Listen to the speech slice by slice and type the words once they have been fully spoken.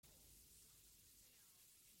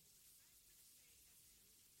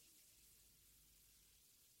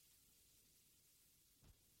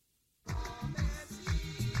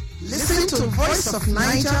to Voice of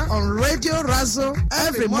Naija on Radio Razo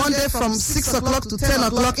every Monday from 6 o'clock to 10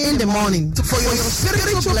 o'clock in the morning for your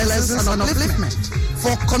spiritual lessons and upliftment.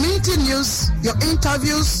 For community news, your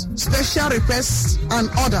interviews, special requests, and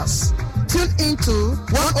others. Tune into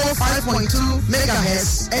 105.2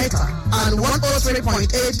 megahertz ETA and 103.8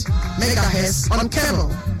 megahertz on cable.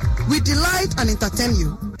 We delight and entertain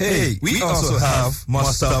you. Hey, we also have more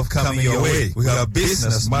stuff coming your way. We have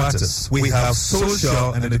business matters. We have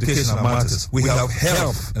social and educational matters. We have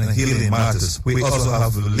health and healing matters. We also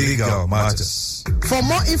have legal matters. For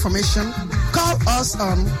more information, call us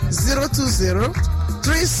on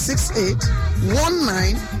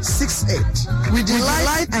 020-368-1968. We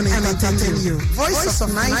delight and entertain you. Voice of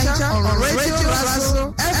Naija on Radio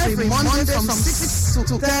Razo every Monday from 6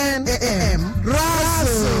 to 10 a.m.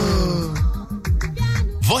 Razo.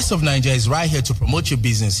 Voice of Naija is right here to promote your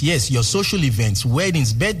business. Yes, your social events,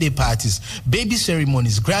 weddings, birthday parties, baby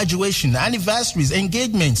ceremonies, graduation, anniversaries,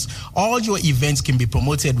 engagements. All your events can be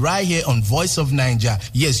promoted right here on Voice of Naija.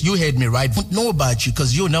 Yes, you heard me right. We don't know about you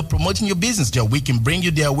because you're not promoting your business. We can bring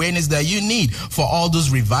you the awareness that you need for all those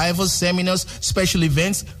revivals, seminars, special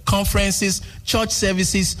events, conferences, church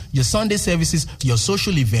services, your Sunday services, your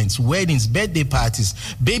social events, weddings, birthday parties,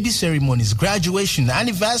 baby ceremonies, graduation,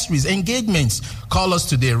 anniversaries, engagements. Call us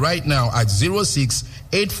today right now at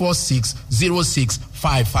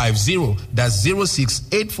 06-846-06550. That's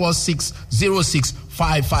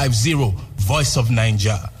 06-846-06550. Voice of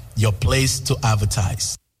Naija, your place to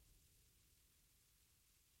advertise.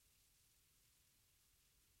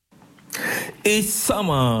 It's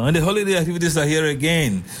summer and the holiday activities are here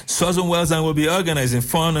again. Southern Wellsland will be organizing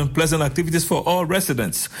fun and pleasant activities for all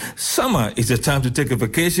residents. Summer is a time to take a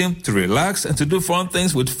vacation, to relax, and to do fun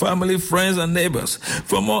things with family, friends, and neighbors.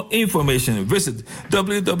 For more information, visit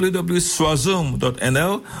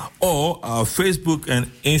www.swazum.nl or our Facebook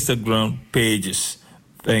and Instagram pages.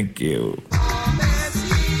 Thank you.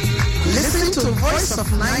 Listen to Voice of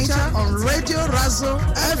Naija on Radio Razo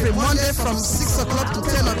every Monday from 6 o'clock to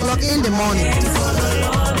 10 o'clock in the morning.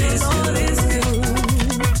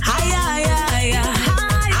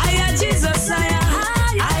 Jesus,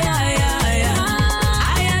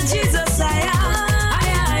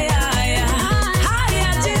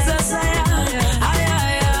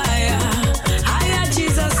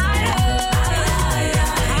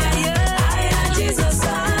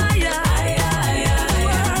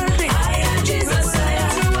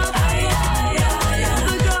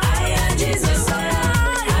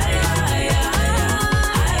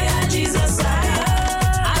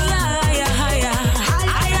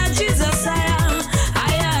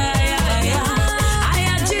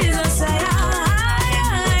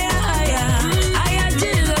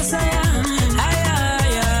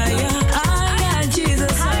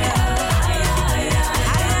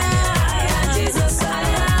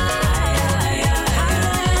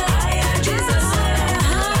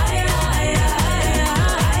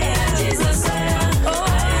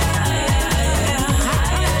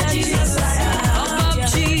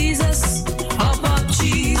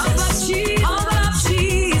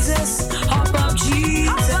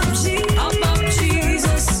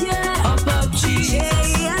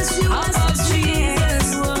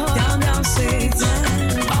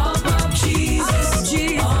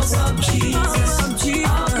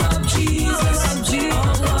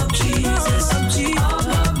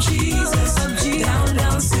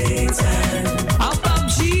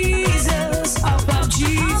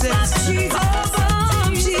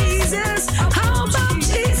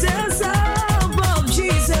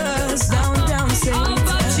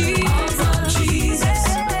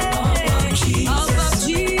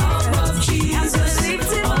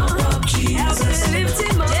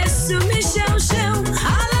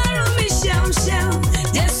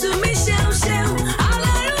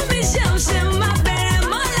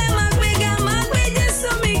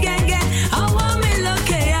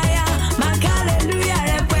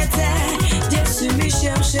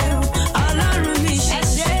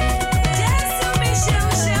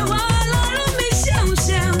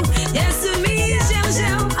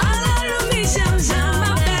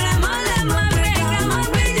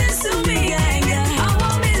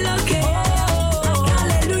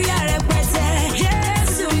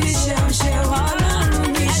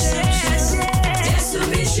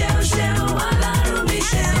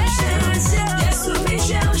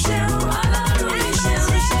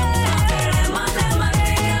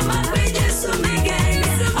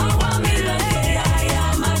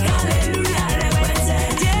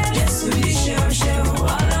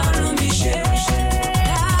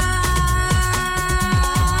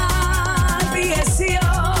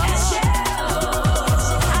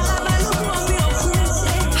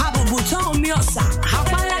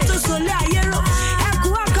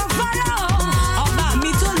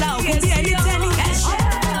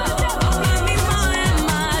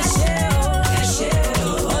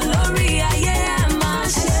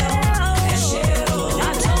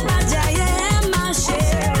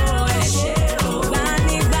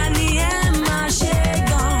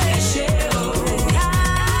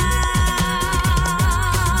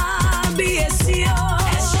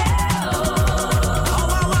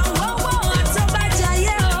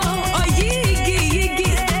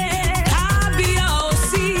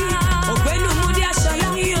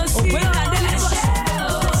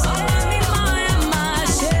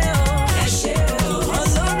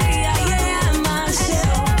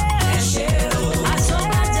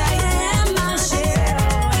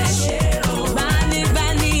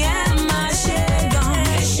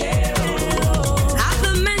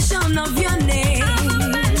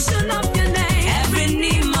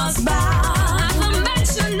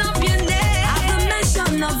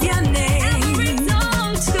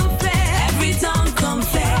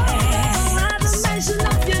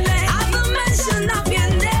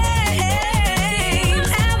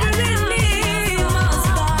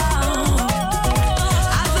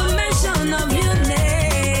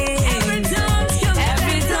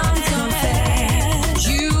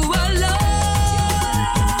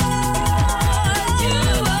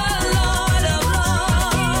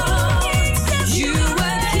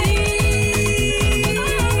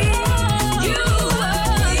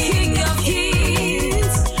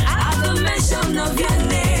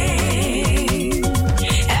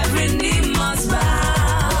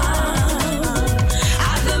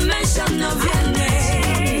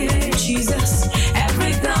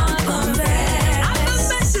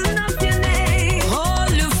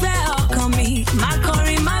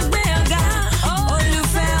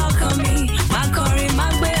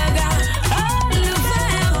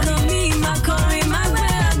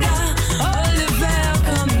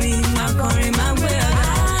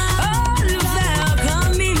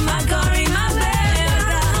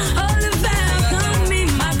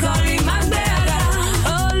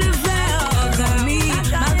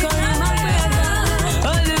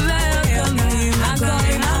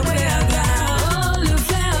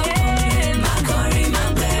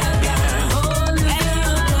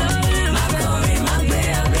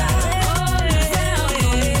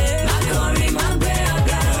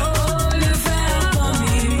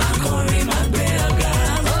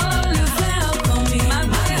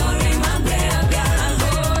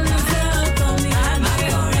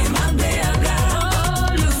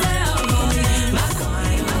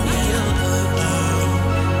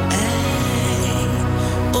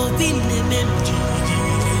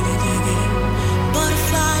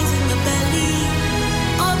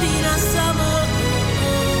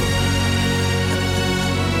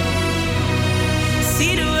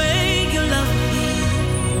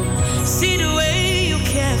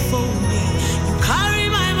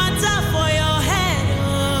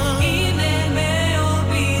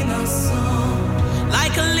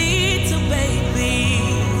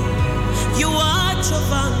 watch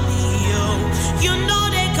over me, oh. You know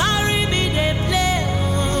they carry me, they play,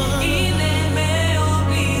 oh.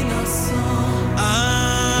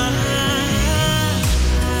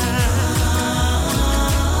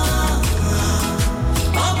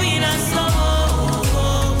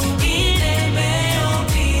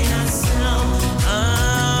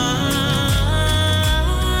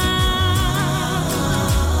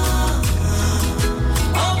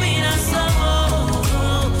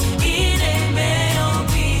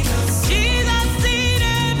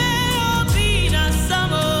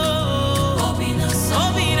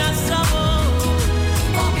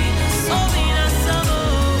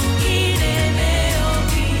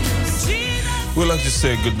 We'd like to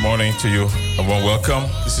say good morning to you. A warm welcome.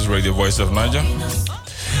 This is Radio Voice of Naija.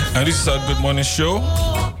 And this is our Good Morning Show.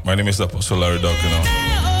 My name is Apostle Larry Dokino.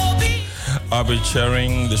 I'll be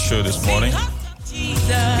chairing the show this morning.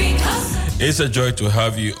 It's a joy to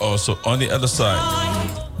have you also on the other side,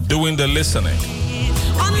 doing the listening.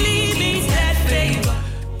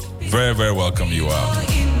 Very, very welcome you are.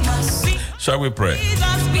 Shall we pray?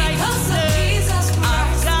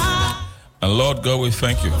 And Lord God, we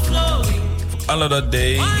thank you for another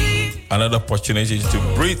day, another opportunity to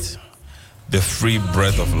breathe the free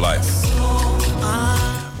breath of life.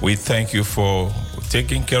 We thank you for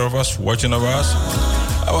taking care of us, watching over us,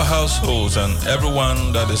 our households, and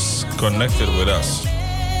everyone that is connected with us.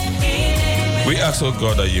 We ask, oh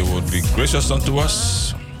God, that you would be gracious unto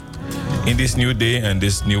us in this new day and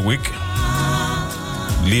this new week.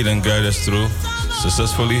 Lead and guide us through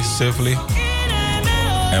successfully, safely,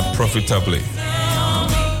 and profitably.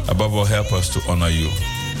 Above all, help us to honor you,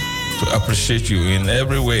 to appreciate you in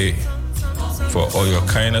every way for all your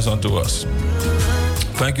kindness unto us.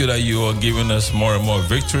 Thank you that you are giving us more and more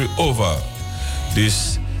victory over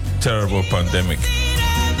this terrible pandemic.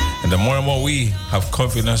 And the more and more we have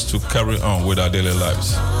confidence to carry on with our daily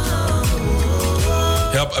lives.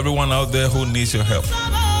 Help everyone out there who needs your help.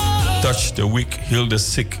 Touch the weak, heal the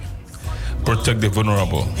sick, protect the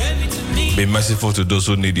vulnerable. Be merciful to those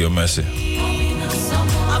who need your mercy.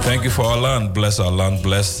 Thank you for our land. Bless our land.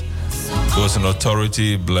 Bless those in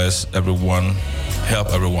authority. Bless everyone. Help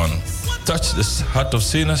everyone. Touch the heart of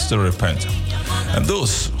sinners to repent. And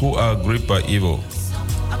those who are gripped by evil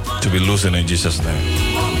to be loosened in Jesus' name.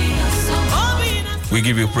 We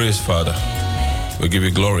give you praise, Father. We give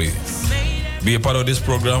you glory. Be a part of this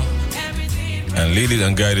program and lead it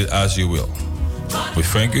and guide it as you will. We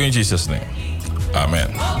thank you in Jesus' name.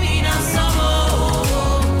 Amen.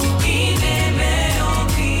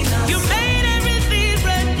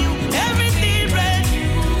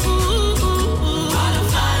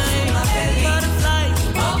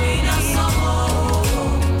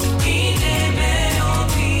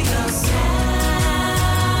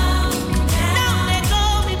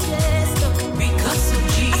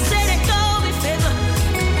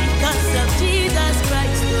 Jesus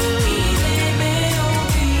Christ.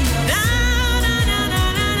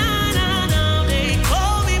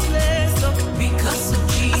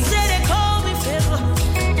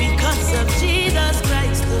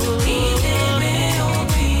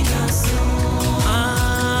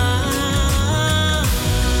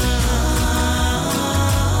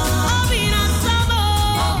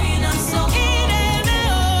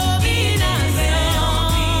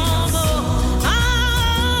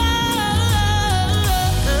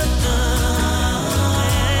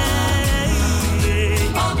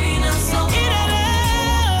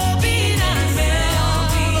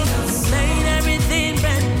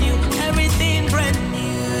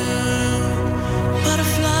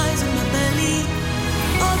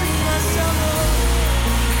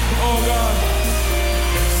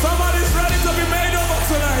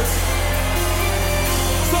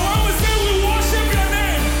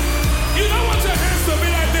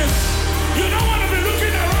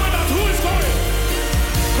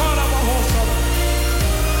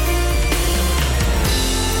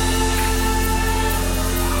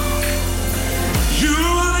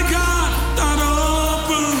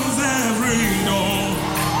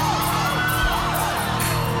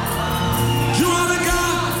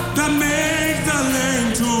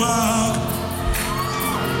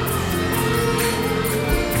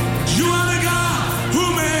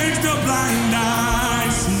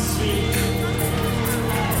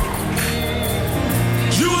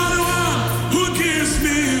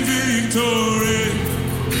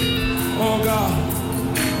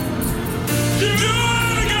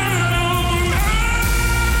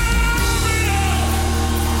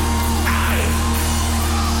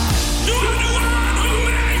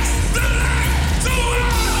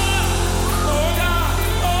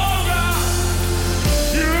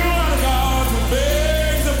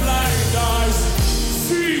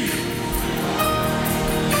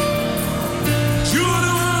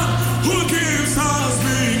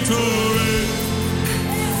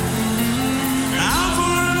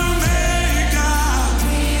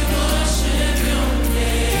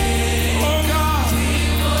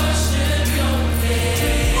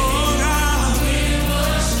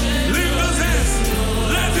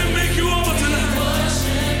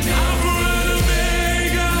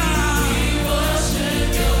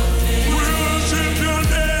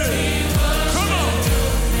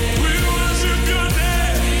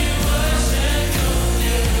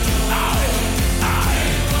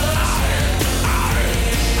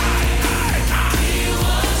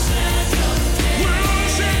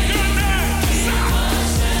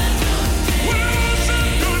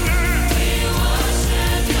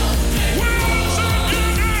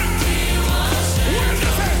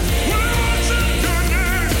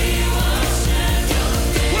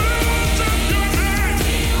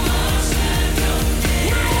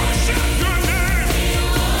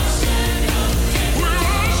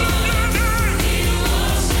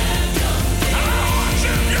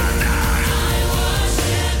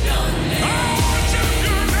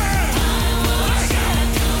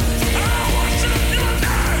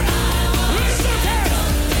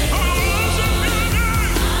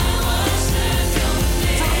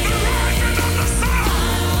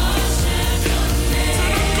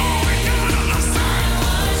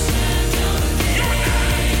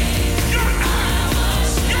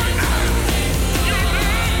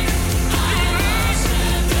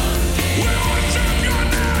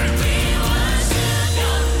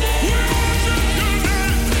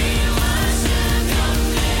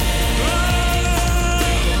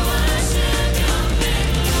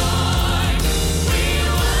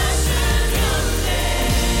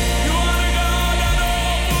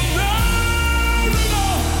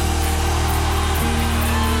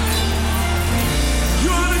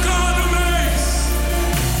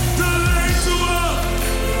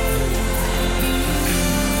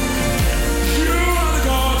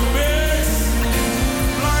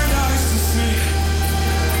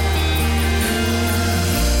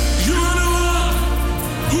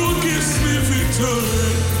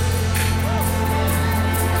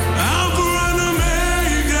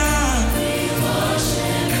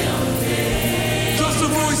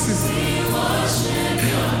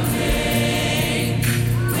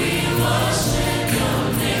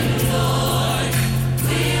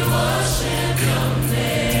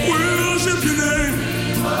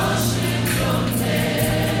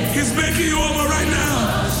 making you over right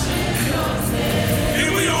now.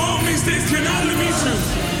 Even your own mistakes cannot limit you.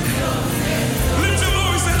 Lift your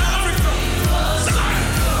voice in Africa.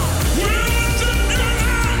 We worship you now.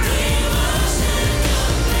 We worship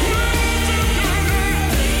you now.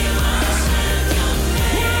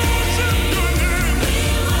 We worship you now. We worship you now.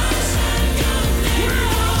 We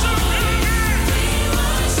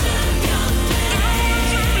worship you now. We worship you now. We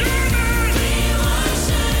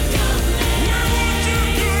worship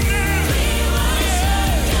you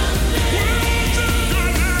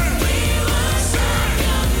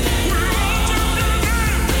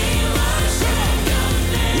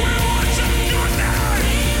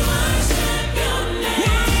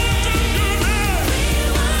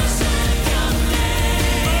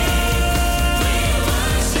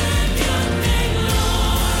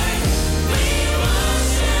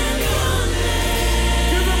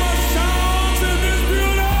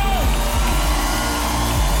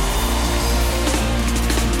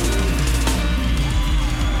We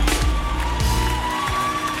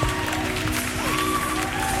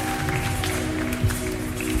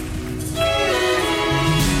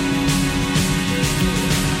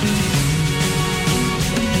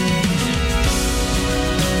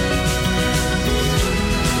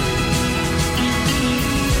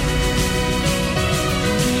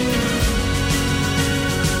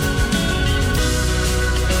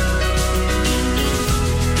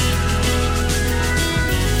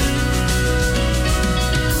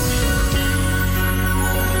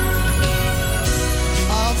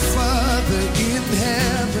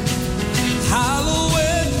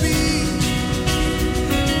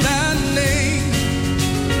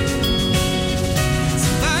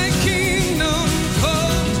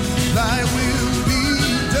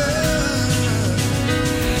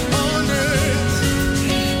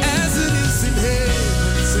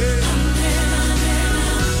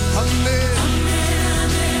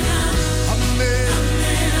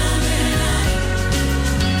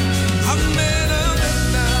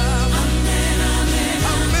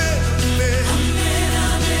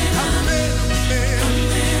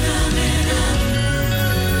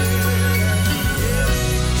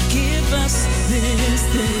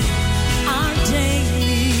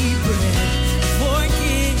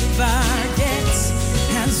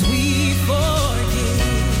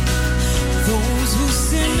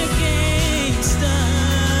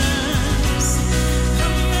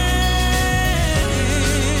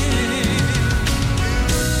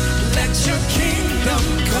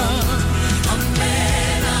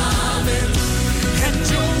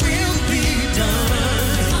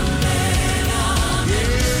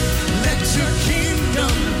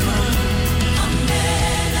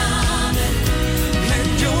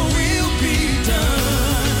you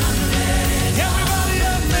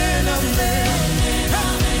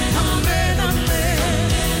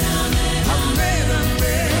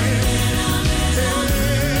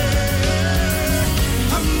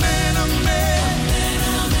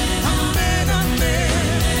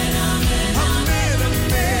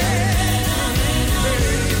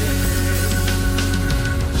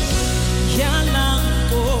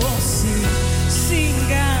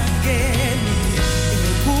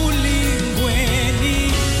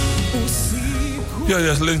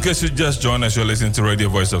Yes, in case you just joined us, you're listening to Radio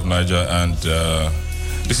Voice of Naija, and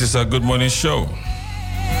this is our Good Morning Show.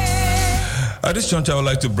 At this juncture, I would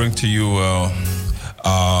like to bring to you an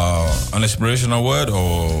inspirational word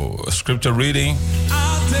or a scripture reading.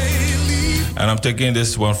 And I'm taking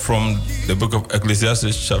this one from the book of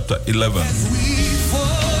Ecclesiastes, chapter 11.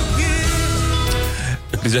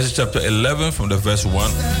 Ecclesiastes chapter 11, from the verse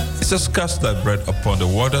 1. It says, "Cast thy bread upon the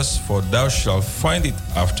waters, for thou shalt find it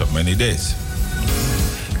after many days.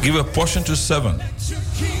 Give a portion to 7,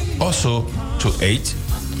 also to 8,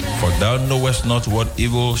 for thou knowest not what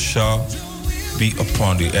evil shall be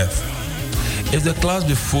upon the earth. If the clouds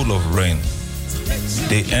be full of rain,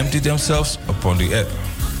 they empty themselves upon the earth.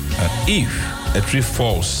 And if a tree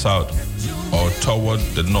falls south or toward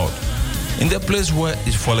the north, in the place where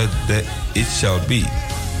it falleth, there it shall be.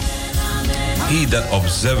 He that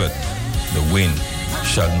observeth the wind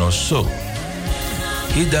shall not sow.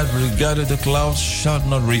 He that regardeth the clouds shall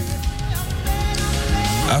not reap.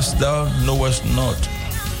 As thou knowest not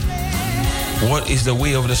what is the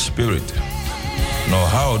way of the Spirit, nor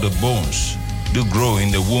how the bones do grow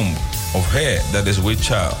in the womb of her that is with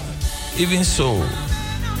child, even so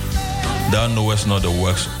thou knowest not the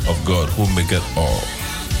works of God who maketh all.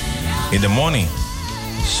 In the morning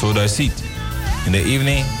sow thy seed, in the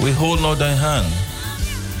evening withhold not thy hand,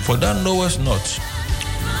 for thou knowest not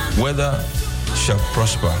whether shall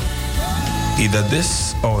prosper, either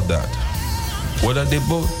this or that, whether they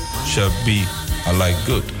both shall be alike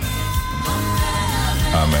good.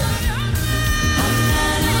 Amen.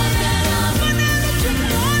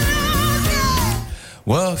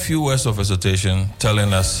 Well, a few words of exhortation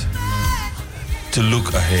telling us to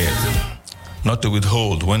look ahead, not to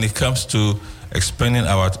withhold when it comes to expending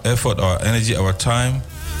our effort, our energy, our time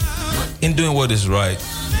in doing what is right,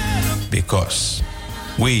 because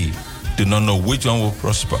we do not know which one will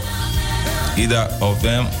prosper, either of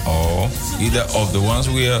them or either of the ones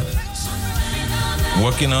we are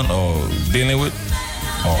working on or dealing with,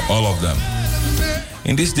 or all of them.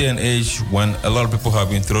 In this day and age, when a lot of people have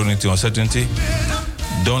been thrown into uncertainty,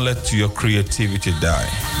 don't let your creativity die.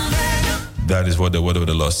 That is what the word of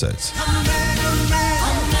the Lord says.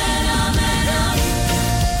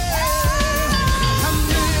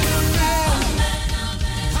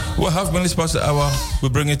 Well, half minutes past the hour, we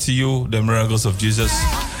bring it to you, the miracles of Jesus,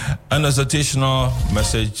 an exhortational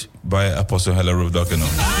message by Apostle Helen Ruth Dokino.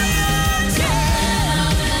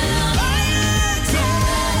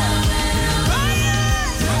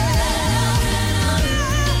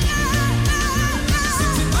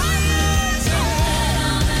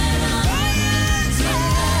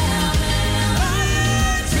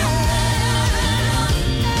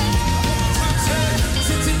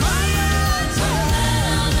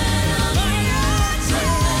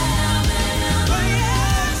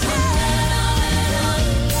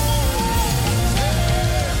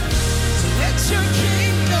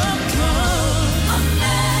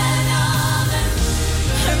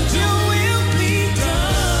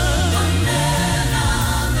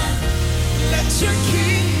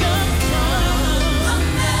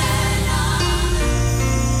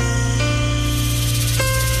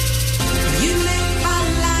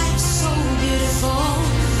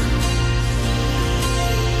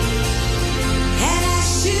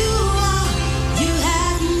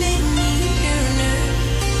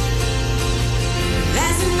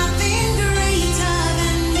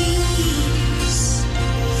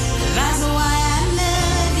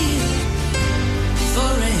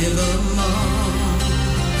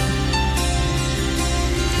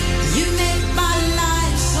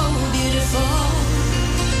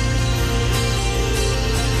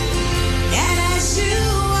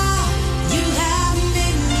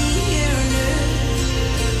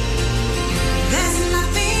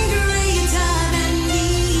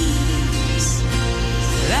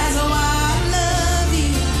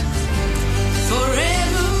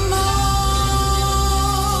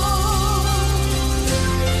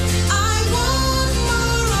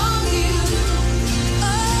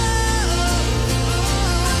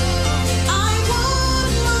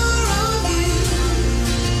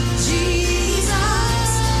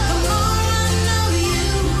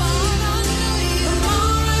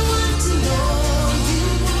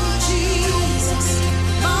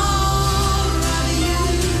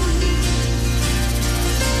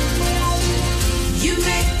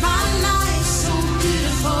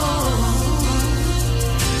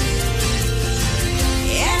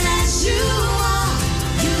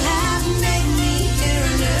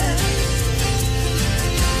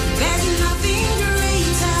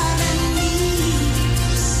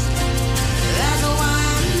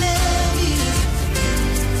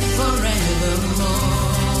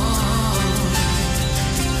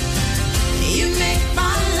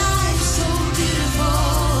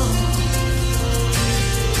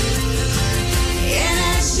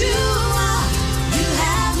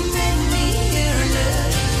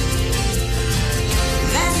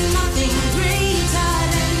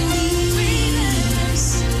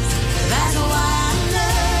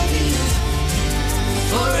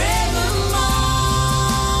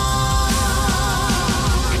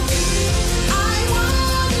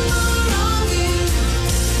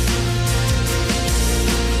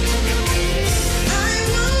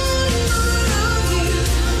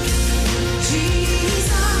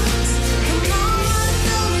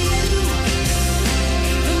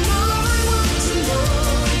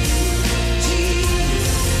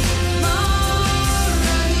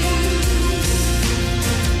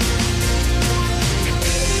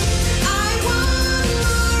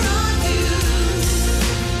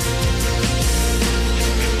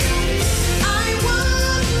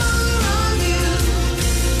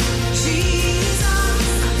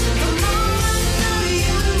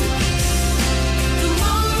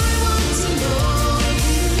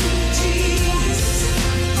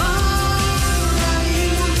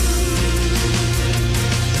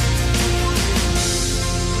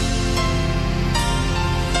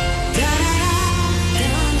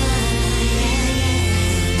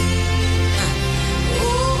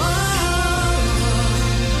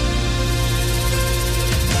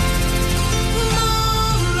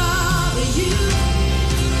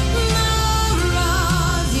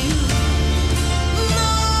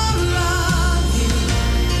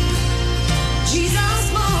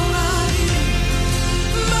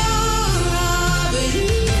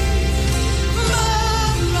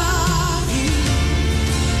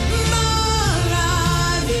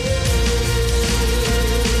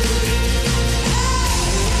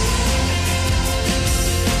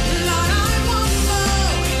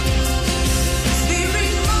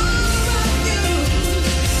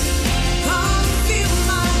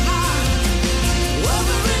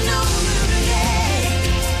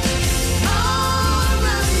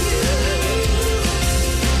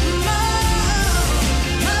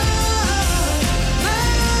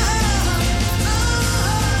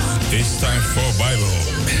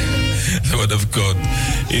 word of God.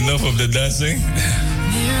 Enough of the dancing.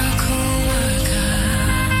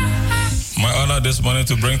 My honor this morning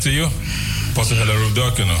to bring to you Pastor Hilary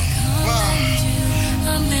Dokino.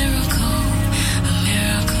 A miracle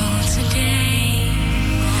today.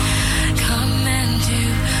 Come and do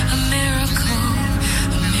a miracle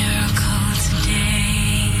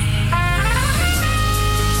today.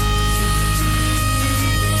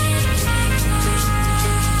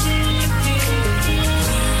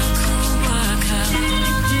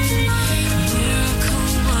 Miracle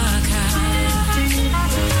worker.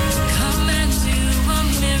 Come and do a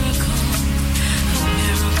miracle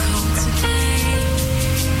today.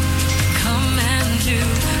 Come and do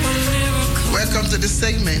a miracle. Welcome to this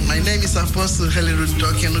segment. My name is Apostle Hilary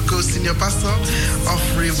Dokino, co-senior pastor of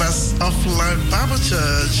Rivers of Life Bible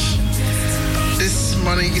Church. This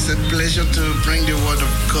morning is a pleasure to bring the word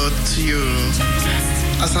of God to you.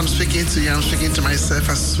 As I'm speaking to you, I'm speaking to myself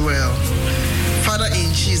as well. Father,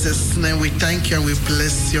 in Jesus' name, we thank you and we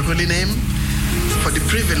bless your holy name for the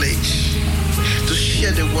privilege to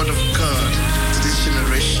share the word of God to this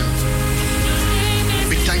generation.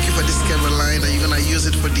 We thank you for this Caroline, and you're going to use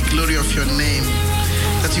it for the glory of your name.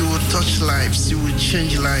 That you will touch lives, you will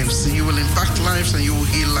change lives, you will impact lives, and you will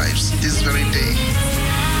heal lives this very day.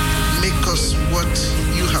 Make us what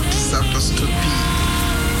you have designed us to be.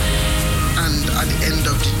 And at the end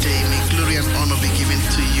of the day, may glory and honor be given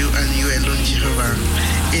to you and you alone, Jehovah.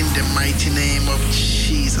 In the mighty name of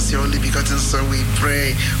Jesus, your only begotten Son, we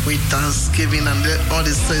pray with thanksgiving, and let all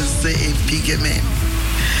the saints say a big amen.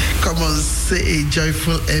 Come on, say a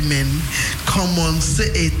joyful amen. Come on,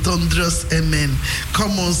 say a thunderous amen.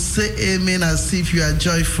 Come on, say amen as if you are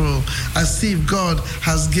joyful, as if God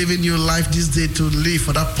has given you life this day to live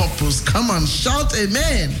for that purpose. Come on, shout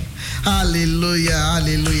amen. Hallelujah,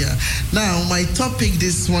 hallelujah. Now, my topic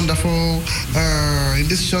this wonderful, in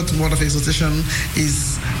this short word of exhortation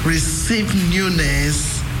is receive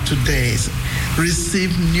newness today.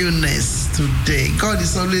 Receive newness today. God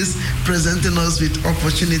is always presenting us with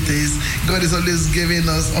opportunities. God is always giving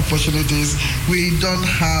us opportunities. We don't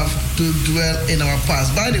have to dwell in our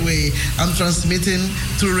past. By the way, I'm transmitting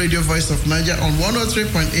through Radio Voice of Naija on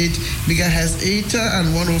 103.8 megahertz ether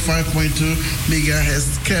and 105.2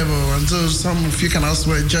 megahertz cable. And so some of you can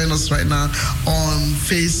also join us right now on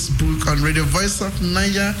Facebook on Radio Voice of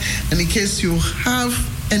Naija. And in case you have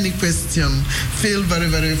any question, feel very,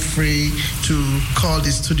 very free to call the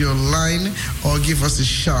studio line or give us a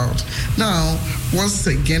shout. Now, once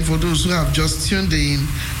again, for those who have just tuned in,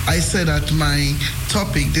 I said that my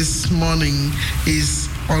topic this morning is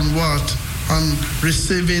on what? On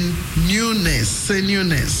receiving newness. Say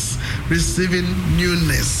newness. Receiving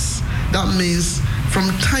newness. That means from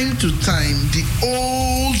time to time, the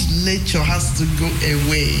old nature has to go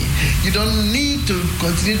away. You don't need to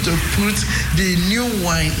continue to put the new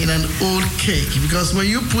wine in an old cake, because when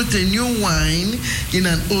you put a new wine in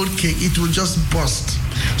an old cake, it will just burst.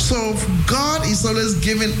 So God is always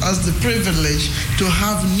giving us the privilege to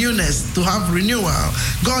have newness, to have renewal.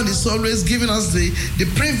 God is always giving us the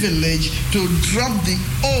privilege to drop the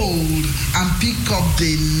old and pick up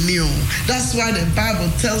the new. That's why the Bible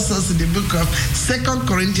tells us in the book of 2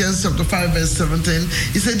 Corinthians chapter 5 verse 17,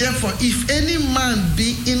 it said, therefore, if any man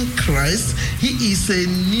be in Christ, he is a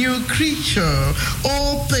new creature.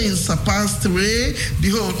 All things are passed away.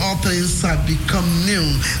 Behold, all things have become new.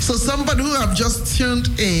 So somebody who have just tuned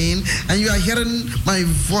in and you are hearing my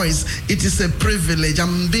voice, it is a privilege.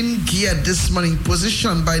 I'm being geared this morning,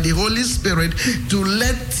 positioned by the Holy Spirit to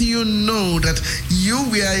let you know that you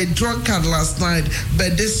were a drunkard last night,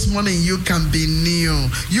 but this morning you can be new.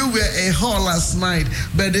 You were a whore last night,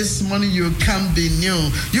 but this morning you can be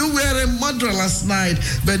new. You were a murderer last night,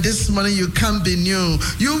 but this morning you can be new.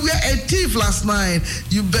 You were a thief last night,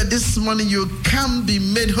 but this morning you can be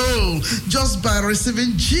made whole just by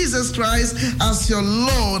receiving Jesus Christ as your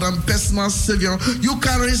Lord and personal Savior. You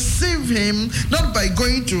can receive Him not by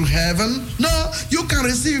going to heaven. No, you can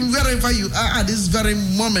receive Him wherever you are at this very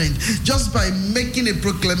moment, just by making a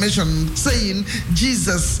proclamation saying,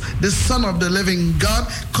 Jesus, the Son of the living God,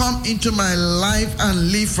 come into my life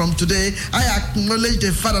and live from today. I acknowledge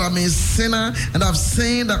the fact that I'm a sinner and I've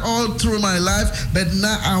sinned all through my life, but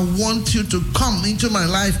now I want you to come into my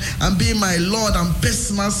life and be my Lord and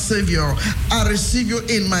personal Savior. I receive you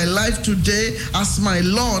in my life today as my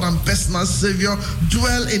Lord and personal Savior.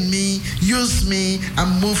 Dwell in me, use me,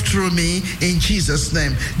 and move through me in Jesus'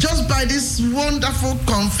 name. Just by this wonderful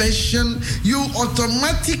confession, you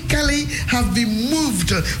automatically have been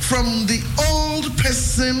moved from the old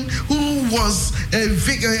person who was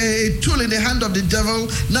a tool in the hand of the devil.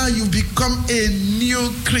 Now you become a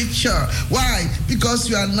new creature. Why? Because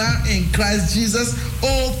you are now in Christ Jesus.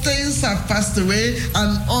 All things have passed away,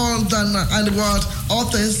 and all done, and what? All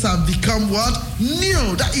things have become what?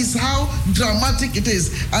 New. That is how dramatic it is.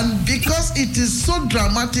 And because it is so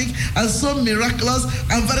dramatic and so miraculous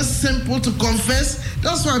and very simple to confess,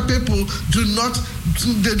 that's why people do not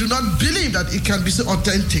believe that it can be so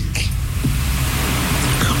authentic.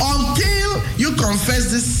 Until you confess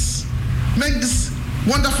this, make this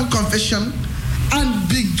wonderful confession, and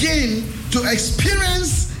begin to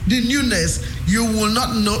experience the newness, you will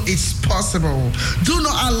not know it's possible. Do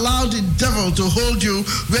not allow the devil to hold you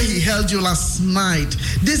where he held you last night.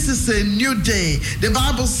 This is a new day. The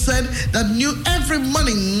Bible said that new every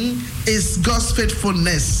morning is God's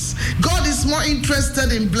faithfulness. God is more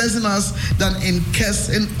interested in blessing us than in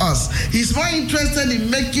cursing us. He's more interested in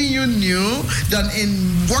making you new than in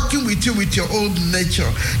working with you with your old nature.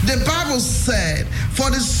 The Bible said, for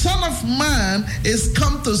the Son of Man is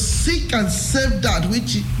come to seek and save that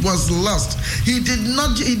which was lost. Jesus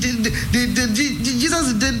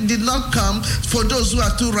did not come for those who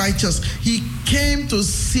are too righteous. He came to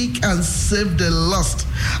seek and save the lost.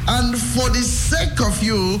 And for the sake of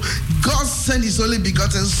you, God sent his only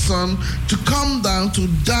begotten Son to come down to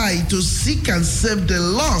die, to seek and save the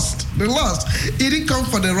lost. The lost. He didn't come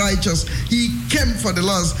for the righteous. He came for the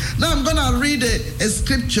lost. Now I'm going to read a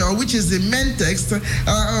scripture, which is the main text of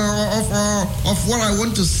what I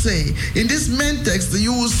want to say. In this main text,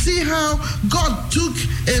 you will see how God took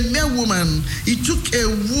a mere woman. He took a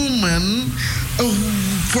woman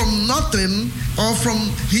from nothing, or from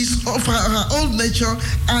her old nature,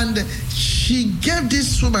 and she gave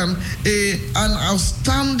this woman an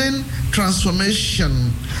outstanding transformation.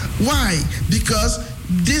 Why? Because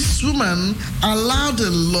this woman allowed the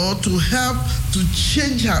Lord to help to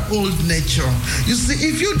change her old nature. You see,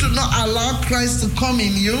 if you do not allow Christ to come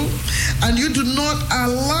in you, and you do not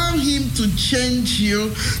allow him to change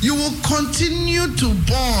you, you will continue to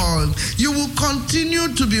burn. You will continue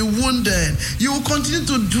to be wounded. You will continue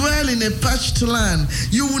to dwell in a parched land.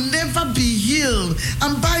 You will never be healed.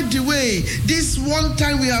 And by the way, this one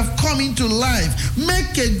time we have come into life,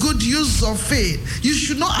 make a good use of it. You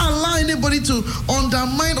should not allow anybody to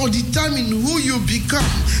undermine or determine who you become.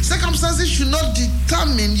 Circumstances should not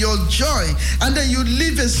determine your joy, and then you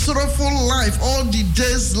live a sorrowful life all the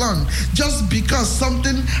days long just because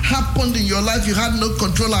something happened in your life you had no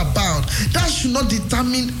control about. That should not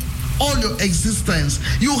determine all your existence.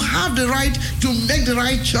 You have the right to make the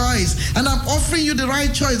right choice, and I'm offering you the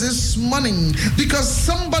right choice this morning because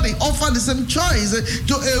somebody offered the same choice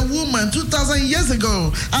to a woman 2,000 years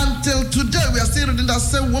ago. Until today, we are still reading that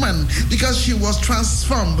same woman because she was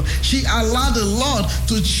transformed. She allowed the Lord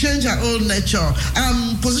to change her own nature.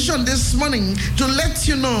 I'm positioned this morning to let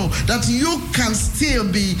you know that you can still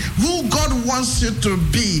be who God wants you to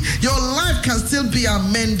be. Your life can still be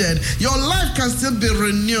amended. Your life can still be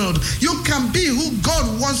renewed. You can be who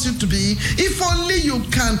God wants you to be if only you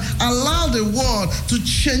can allow the world to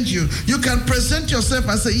change you. You can present yourself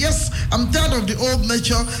and say, yes, I'm tired of the old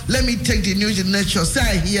nature. Let me take the new nature. Say,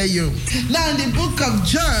 I hear you. Now in the book of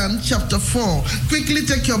John chapter 4, quickly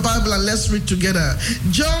take your Bible and let's read together.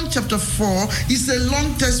 John chapter 4 is a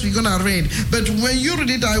long text we're going to read. But when you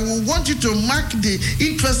read it, I will want you to mark the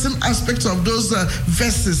interesting aspects of those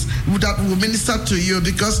verses that will minister to you,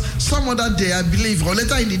 because some other day, I believe, or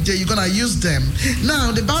later in the day, you're going to use them.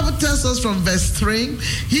 Now, the Bible tells us from verse 3,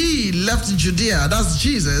 he left Judea, that's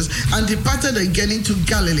Jesus, and departed again into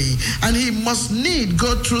Galilee, and he must need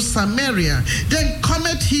go through Samaria. Then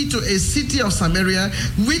cometh he to a city of Samaria,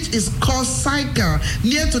 which is called Sychar,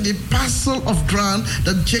 near to the parcel of ground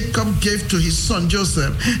that Jacob gave to his son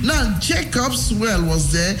Joseph. Now, Jacob's well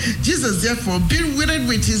was there. Jesus, therefore, being wearied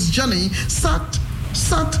with his journey, sat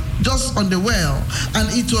just on the well, and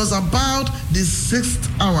it was about the 6th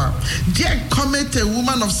hour. There cometh a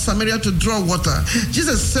woman of Samaria to draw water.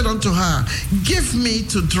 Jesus said unto her, give me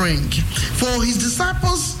to drink. For his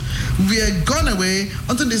disciples were gone away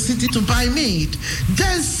unto the city to buy meat.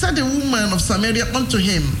 Then said the woman of Samaria unto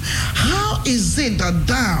him, how is it that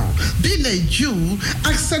thou, being a Jew,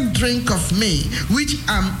 askest drink of me, which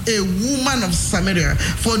am a woman of Samaria?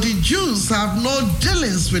 For the Jews have no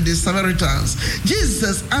dealings with the Samaritans.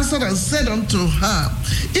 Jesus answered and said unto her,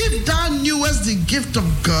 if thou knewest the gift of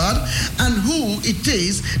God, and who it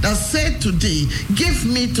is that said to thee, give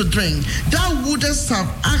me to drink, thou wouldest have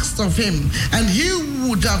asked of him, and he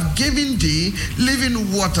would have given thee living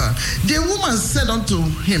water. The woman said unto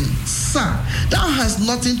him, Sir, thou hast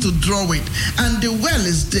nothing to draw with, and the well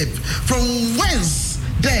is deep. From whence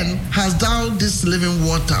then hast thou this living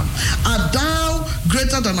water? Art thou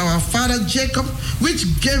greater than our father Jacob, which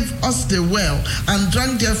gave us the well, and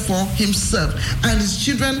drank therefore himself, and his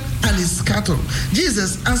children, and his cattle?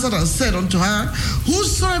 Jesus answered and said unto her,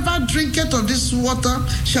 Whosoever drinketh of this water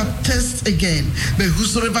shall thirst again, but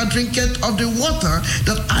whosoever drinketh of the water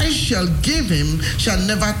that I shall give him shall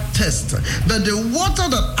never thirst. But the water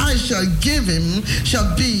that I shall give him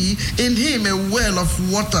shall be in him a well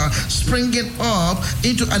of water springing up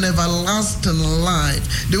into an everlasting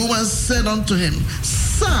life. The woman said unto him,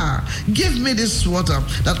 Sir, give me this water,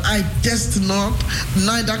 that I thirst not,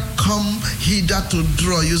 neither come hither to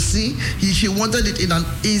draw. You see, she wanted it in an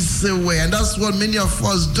easy way, and that's what many of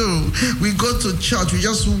us do. We go to church, we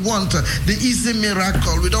just want the easy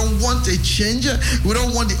miracle. We don't want a change. We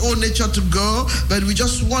don't want the old nature to go, but we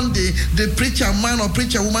just want the preacher man or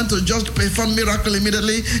preacher woman to just perform miracle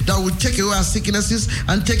immediately that will take away our sicknesses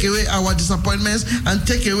and take away our disappointments and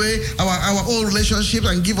take away our old relationships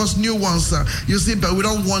and give us new ones. You see, but we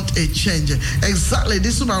don't want a change. Exactly.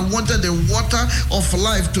 This woman wanted the water of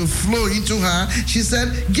life to flow into her. She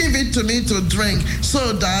said, give it to me to drink,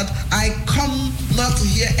 so that I come not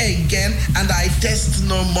here again and I thirst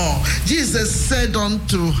no more. Jesus said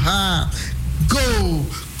unto her, Go,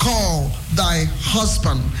 call thy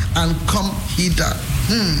husband and come hither.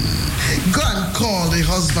 Go and call the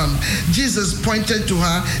husband. Jesus pointed to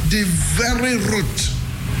her the very root,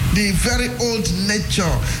 the very old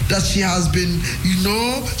nature that she has been,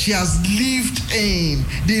 she has lived in.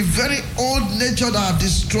 The very old nature that have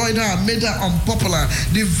destroyed her, made her unpopular.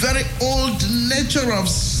 The very old nature of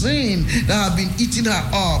sin that have been eating her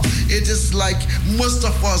up. It is like most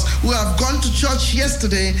of us who have gone to church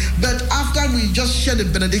yesterday, but after we just shared the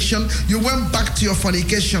benediction, you went back to your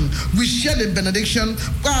fornication. We shared the benediction,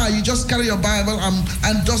 you just carry your Bible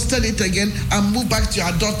and dusted it again and move back to your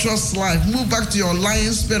adulterous life, move back to your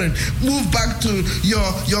lying spirit, move back to your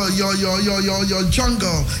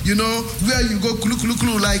jungle, where you go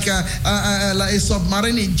like a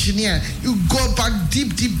submarine engineer. You go back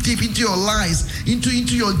deep into your lies, into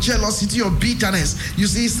your jealousy, into your bitterness. You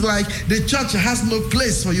see, it's like the church has no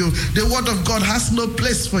place for you. The word of God has no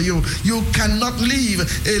place for you. You cannot live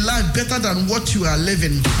a life better than what you are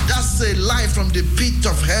living. That's a life from the pit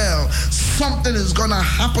of hell. Something is gonna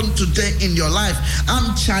happen today in your life.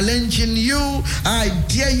 I'm challenging you. I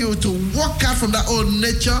dare you to walk out from that old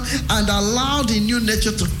nature and allow the new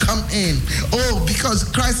nature to come in. Because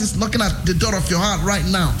Christ is knocking at the door of your heart right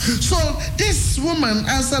now. So this woman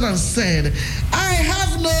answered and said, I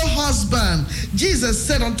have no husband. Jesus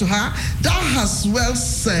said unto her, Thou hast well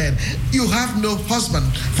said, you have no husband.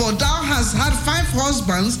 For thou hast had 5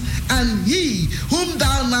 husbands, and he whom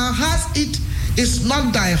thou now hast is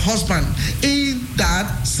not thy husband. In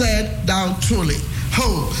that said thou truly.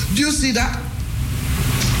 Do you see that?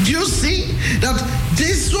 Do you see that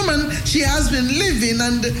this woman, she has been living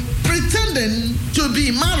and pretending to be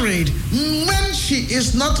married when she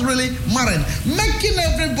is not really married, making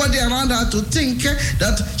everybody around her to think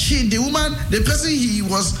that the person he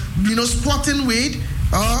was, squatting with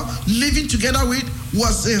or living together with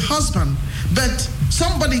was a husband. But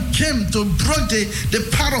somebody came to break the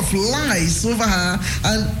power of lies over her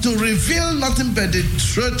and to reveal nothing but the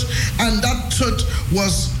truth, and that truth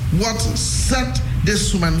was what set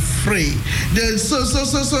this woman free.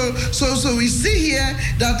 So we see here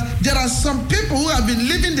that there are some people who have been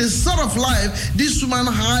living the sort of life this woman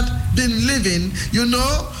had been living.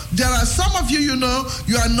 There are some of you, you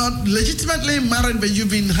are not legitimately married, but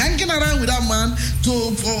you've been hanging around with that man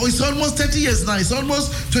for it's almost 30 years now, it's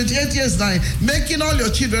almost 28 years now, making all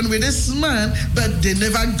your children with this man, but they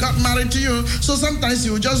never got married to you. So sometimes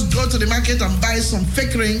you just go to the market and buy some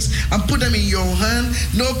fake rings and put them in your hand.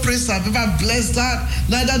 No priest have ever blessed that,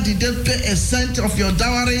 neither did they pay a cent of your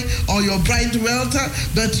dowry or your bride wealth.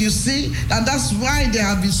 But you see, and that's why there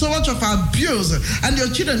have been so much of abuse, and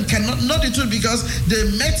your children cannot know the truth because they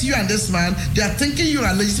met you and this man, they are thinking you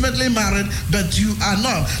are legitimately married, but you are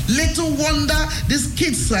not. Little wonder these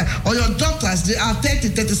kids or your daughters, they are 30,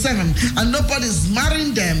 37, and nobody's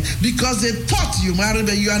marrying them because they thought you married,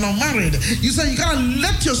 but you are not married. You say you can't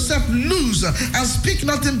let yourself loose and speak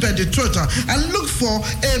nothing but the truth and look for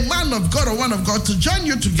a man of God or one of God to join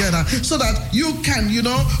you together so that you can,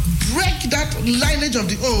 break that lineage of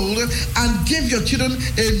the old and give your children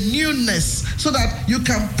a newness so that you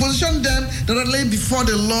can position them directly before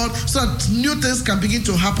the Lord so that new things can begin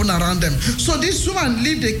to happen around them. So this woman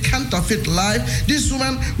lived a counterfeit life. This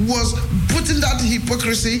woman was putting that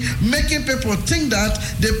hypocrisy, making people think that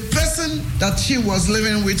the person that she was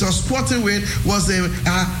living with or squatting with was a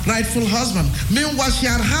rightful husband. Meanwhile, she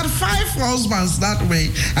had 5 husbands that way,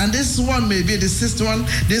 and this one may be the 6th one.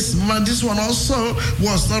 This one also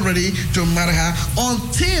was not ready to marry her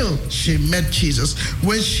until she met Jesus.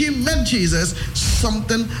 When she met Jesus,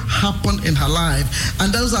 something happened in her life,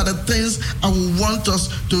 and those are the things I want us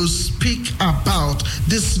to speak about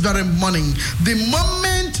this very morning. The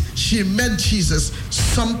moment she met Jesus,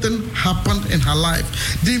 something happened in her life.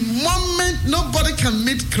 The moment nobody can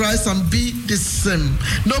meet Christ and be the same.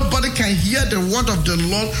 Nobody can hear the word of the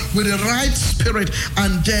Lord with the right spirit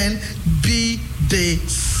and then be the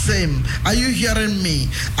same. Are you hearing me?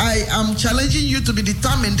 I am challenging you to be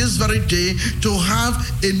determined this very day to have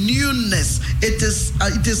a newness. It is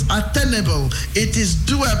attainable. It is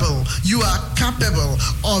doable. You are capable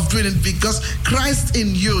of doing it because Christ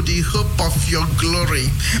in you, the hope of your glory.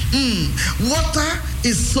 Water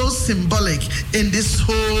is so symbolic in this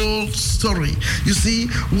whole story. You see,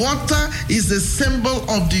 water is a symbol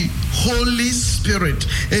of the Holy Spirit,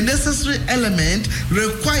 a necessary element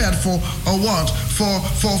required for a what?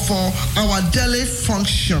 For our daily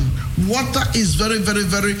function. Water is very, very,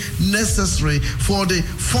 very necessary for the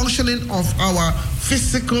functioning of our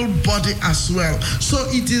physical body as well. So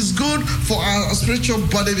it is good for our spiritual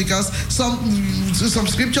body because some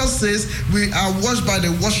scripture says we are washed by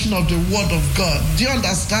the washing of the word of God. Do you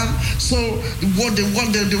understand? So the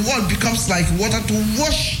word becomes like water to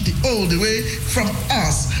wash the old away from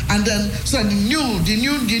us, and then so the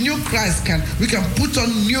new Christ we can put on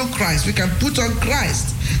new Christ. We can put on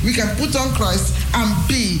Christ. We can put on Christ and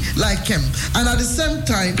be like him. And at the same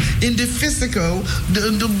time, in the physical,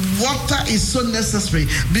 the water is so necessary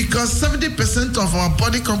because 70% of our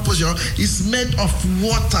body composition is made of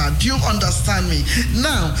water. Do you understand me?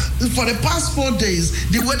 Now, for the past 4 days,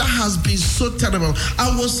 the weather has been so terrible. I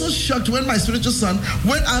was so shocked when my spiritual son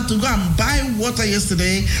went out to go and buy water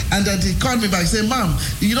yesterday, and then he called me back and said, Mom,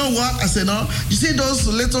 you know what? I said, no. You see those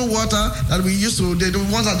little water that we used to, the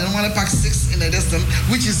ones that they normally pack 6 in a distance,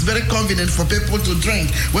 which is very convenient for people to drink.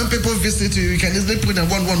 When people visit you, you can easily put them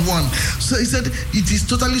 111. So he said it is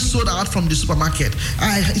totally sold out from the supermarket.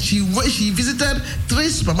 She visited 3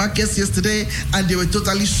 supermarkets yesterday and they were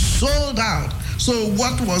totally sold out. So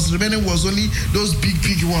what was remaining was only those big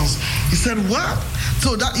ones. He said, what?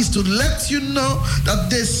 So that is to let you know that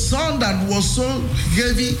the sun that was so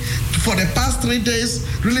heavy for the past 3 days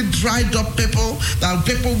really dried up people, that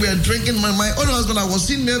people were drinking. My own husband, I was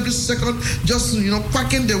seeing every second just,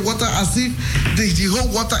 quacking the water as if the whole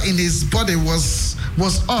water in his body was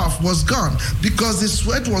gone because the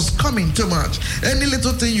sweat was coming too much. Any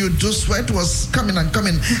little thing you do, sweat was coming and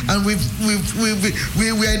coming. And we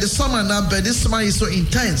are in the summer now, but this summer is so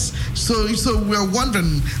intense. So we are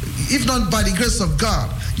wondering, if not by the grace of God,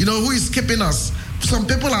 who is keeping us? Some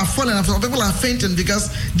people are falling and some people are fainting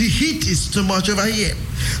because the heat is too much over here.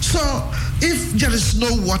 So if there is no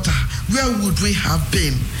water, where would we have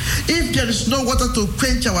been? If there is no water to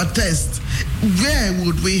quench our thirst, where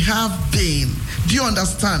would we have been? Do you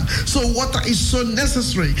understand? So water is so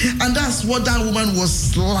necessary, and that's what that woman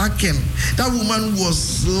was lacking. That woman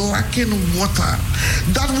was lacking water.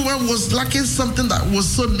 That woman was lacking something that was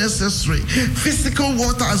so necessary. Physical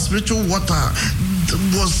water and spiritual water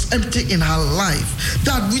was empty in her life.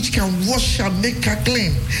 That which can wash and make her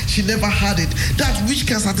clean, she never had it. That which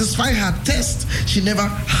can satisfy her taste, she never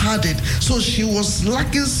had it. So she was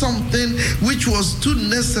lacking something which was too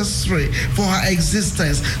necessary for her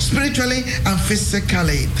existence, spiritually and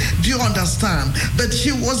physically. Do you understand? But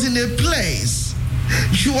she was in a place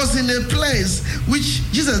which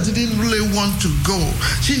Jesus didn't really want to go.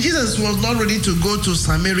 Jesus was not ready to go to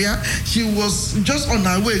Samaria. She was just on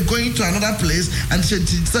her way going to another place, and she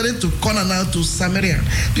decided to corner now to Samaria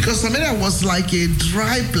because Samaria was like a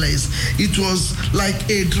dry place. It was like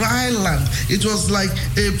a dry land. It was like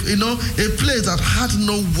a place that had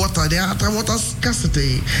no water. They had a water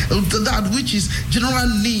scarcity. That which is general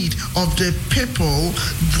need of the people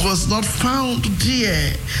was not found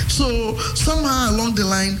there. So somehow along the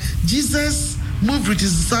line, Jesus moved with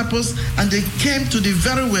his disciples and they came to the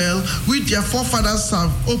very well which their forefathers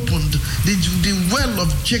have opened, the well of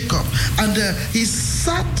Jacob, and he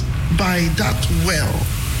sat by that well.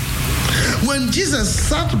 When Jesus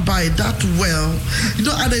sat by that well,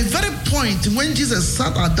 at the very point when Jesus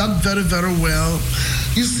sat at that very, very well,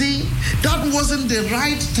 You see, that wasn't the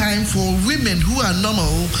right time for women who are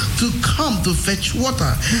normal to come to fetch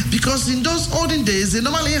water, because in those olden days, they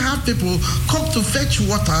normally have people come to fetch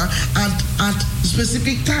water at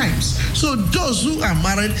specific times. So those who are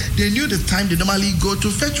married, they knew the time they normally go to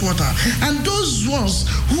fetch water. And those ones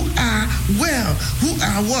who are well, who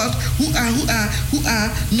are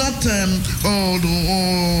not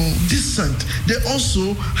decent, they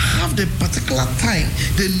also have the particular time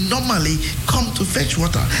they normally come to fetch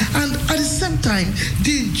water. And at the same time,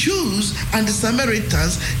 the Jews and the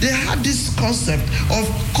Samaritans, they had this concept of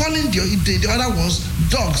calling the other ones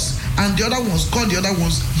dogs, and the other ones call the other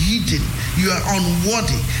ones hidden. You are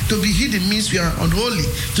unworthy. To be hidden means you are unholy.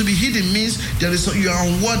 To be hidden means you are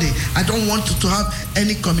unworthy. I don't want to have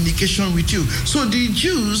any communication with you. So the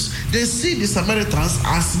Jews, they see the Samaritans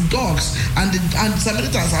as dogs, and the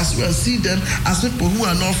Samaritans as well see them as people who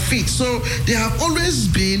are not fit. So there have always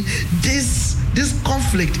been this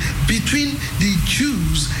conflict between the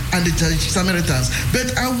Jews and the Samaritans.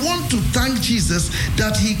 But I want to thank Jesus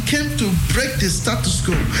that he came to break the status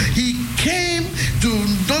quo. He came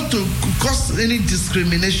not to cause any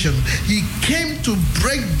discrimination. He came to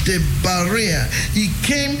break the barrier. He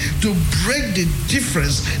came to break the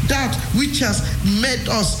difference, that which has made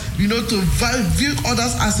us, to view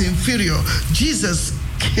others as inferior. Jesus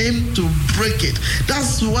came to break it.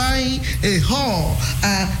 That's why a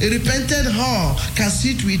repentant whore can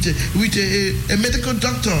sit with a medical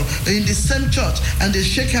doctor in the same church, and they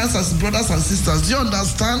shake hands as brothers and sisters. Do you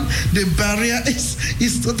understand? The barrier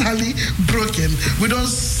is totally broken. We don't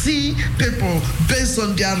see people based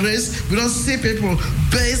on their race. We don't see people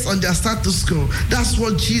based on their status quo. That's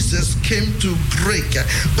what Jesus came to break.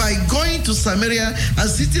 By going to Samaria and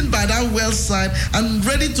sitting by that well side and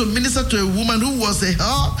ready to minister to a woman who was a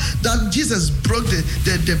whore, that Jesus broke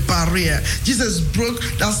the barrier. Jesus broke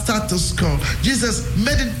that status quo. Jesus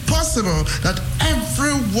made it possible that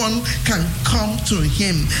everyone can come to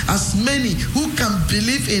him. As many who can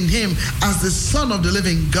believe in him as the Son of the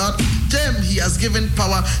living God, them he has given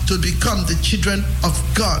power to become the children of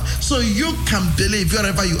God. So you can believe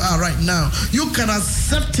wherever you are right now. You can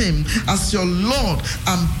accept him as your Lord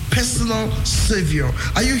and personal Savior.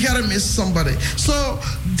 Are you hearing me, somebody? So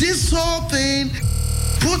this whole thing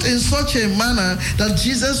put in such a manner that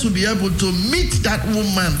Jesus will be able to meet that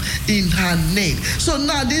woman in her need. So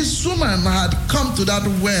now this woman had come to that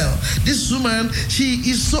well. This woman, she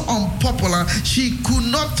is so unpopular. She could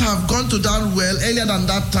not have gone to that well earlier than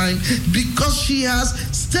that time, because she has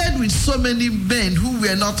stayed with so many men who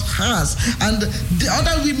were not hers. And the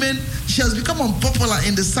other women, she has become unpopular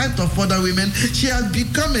in the sight of other women. She has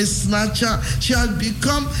become a snatcher. She has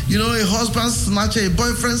become, a husband snatcher, a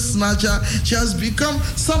boyfriend snatcher. She has become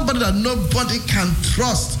somebody that nobody can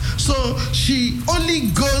trust. So she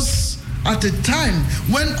only goes at a time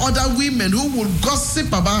when other women who will gossip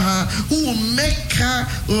about her, who will make her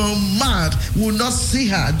mad, will not see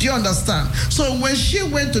her. Do you understand? So when she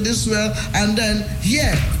went to this well, and then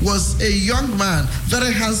here was a young man,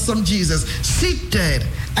 very handsome Jesus, seated.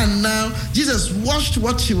 And now Jesus watched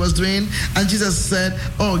what she was doing, and Jesus said,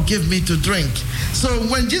 "Oh, give me to drink." So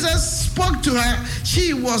when Jesus spoke to her,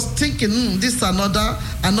 she was thinking, this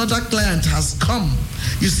another client has come.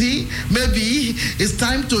 You see, maybe it's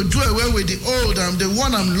time to do away with the old, the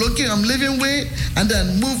one I'm living with, and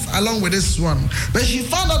then move along with this one. But she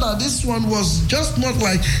found out that this one was just not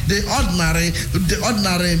like the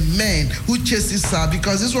ordinary man who chases her,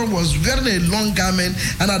 because this one was wearing a long garment,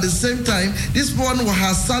 and at the same time, this one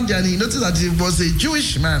has sat and he noticed that he was a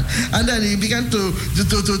Jewish man. And then he began to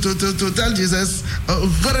tell Jesus a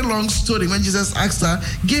very long story. When Jesus asked her,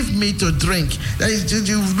 "Give me to drink,"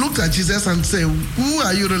 you look at Jesus and say, "Who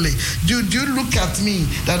are you really? Do you look at me,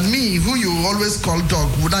 that me, who you always call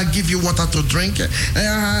dog, would I give you water to drink?"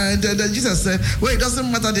 Jesus said, "Well, it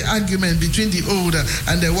doesn't matter the argument between the old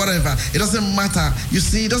and the whatever. It doesn't matter. You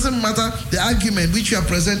see, it doesn't matter the argument which you are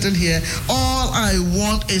presenting here. All I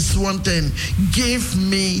want is one thing. Give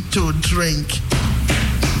me to drink."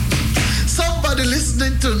 Somebody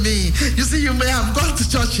listening to me, you see, you may have gone to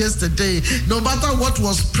church yesterday. No matter what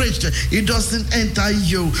was preached, it doesn't enter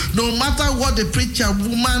you. No matter what the preacher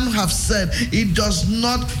woman have said, it does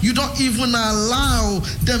not, you don't even allow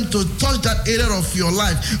them to touch that area of your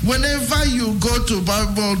life. Whenever you go to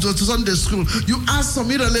Bible, to Sunday school, you ask some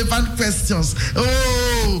irrelevant questions.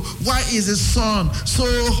 Oh, why is the sun so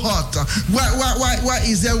hot? Why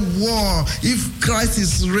is there war? If Christ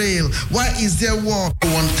is real, why is there war?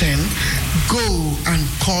 One thing, go and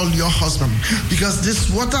call your husband, because this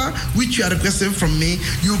water which you are requesting from me,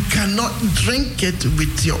 you cannot drink it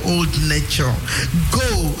with your old nature.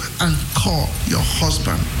 Go and call your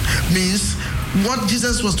husband. Means What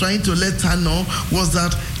Jesus was trying to let her know was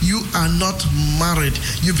that you are not married.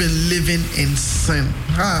 You've been living in sin.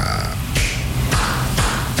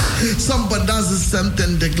 Somebody does the same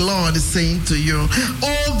thing the Lord is saying to you.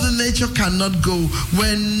 All the nature cannot go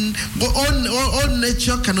when all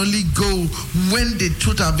nature can only go when the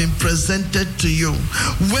truth have been presented to you.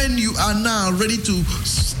 When you are now ready to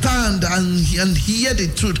stand and hear the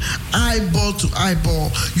truth, eyeball to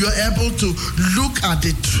eyeball, you are able to look at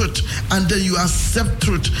the truth and then you accept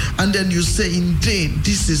truth and then you say, indeed,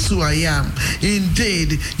 this is who I am.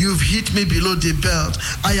 Indeed, you've hit me below the belt.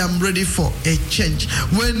 I am ready for a change.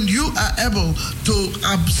 When you are able to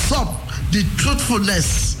absorb the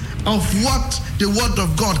truthfulness of what the word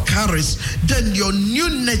of God carries, then your new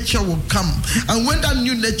nature will come. And when that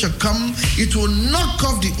new nature comes, it will knock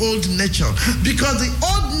off the old nature, because the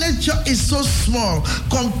old nature is so small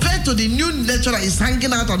compared to the new nature that is hanging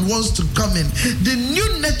out and wants to come in. The new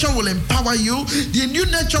nature will empower you, the new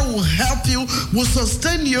nature will help you, will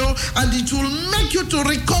sustain you, and it will make you to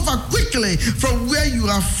recover quickly from where you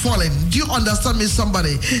are fallen. Do you understand me,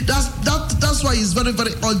 somebody? That's why it's very,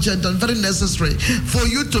 very urgent and very necessary for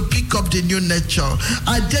you to pick up the new nature.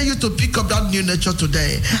 I dare you to pick up that new nature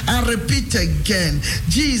today. I repeat again,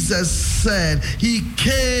 Jesus said he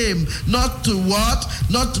came not to what?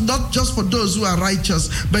 Not just for those who are righteous,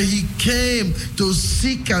 but he came to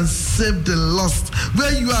seek and save the lost.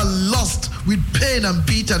 Where you are lost with pain and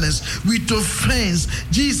bitterness, with offense,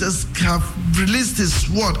 Jesus have released his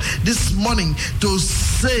word this morning to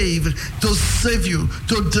save you,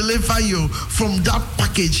 to deliver you from that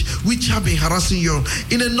package which have been harassing you.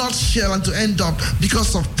 In a nutshell, and to end up,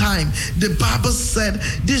 because of time, the Bible said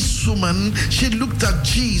this woman, she looked at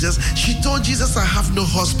Jesus, she told Jesus, I have no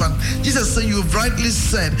husband. Jesus said, you've rightly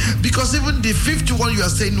said, because even the 51 you are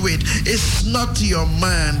saying, wait, it's not your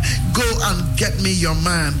man. Go and get me your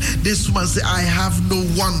man. This woman said, I have no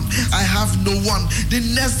one. I have no one. The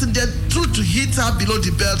next thing, the truth to hit her below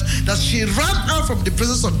the belt, that she ran out from the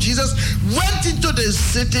presence of Jesus, went into the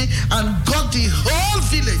city and got the whole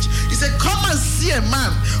village. He said, come and see a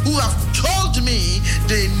man who have told me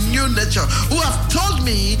the new nature, who have told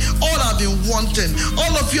me all I've been wanting.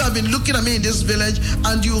 All of you have been looking at me in this village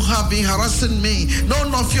and you have been harassing me.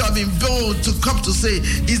 None of you have been bold to come to say,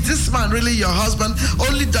 is this man really your husband?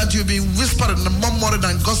 Only that you've been whispering and murmuring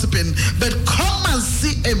and gossiping. But come and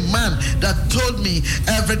see a man that told me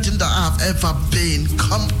everything that I've ever been.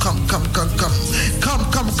 Come.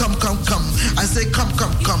 I say, come.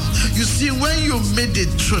 You see, when you meet the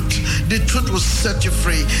truth will set you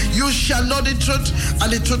free. You shall know the truth,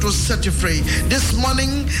 and the truth will set you free. This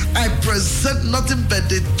morning, I present nothing but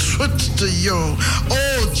the truth to you.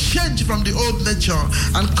 Oh, change from the old nature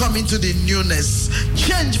and come into the newness.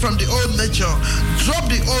 Change from the old nature, drop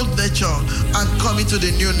the old nature, and come into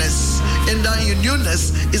the newness. In that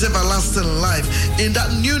newness is everlasting life. In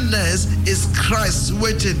that newness is Christ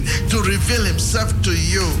waiting to reveal himself to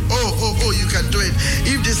you. Oh, you can do it.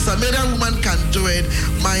 If the Samaritan woman can do it,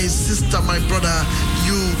 my sister, my brother,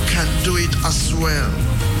 you can do it as well.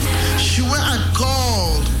 She went and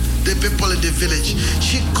called the people in the village.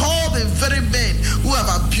 She called the very men who have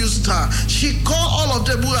abused her. She called all of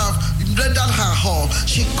them who have rendered her whole.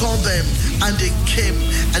 She called them and they came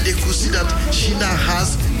and they could see that she now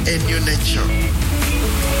has a new nature.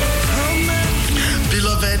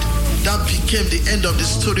 Beloved, that became the end of the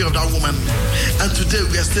story of that woman. And today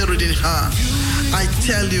we are still reading her. I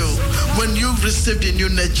tell you, when you've received a new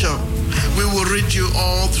nature, we will read you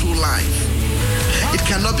all through life. It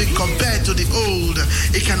cannot be compared to the old.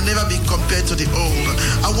 It can never be compared to the old.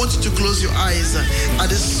 I want you to close your eyes at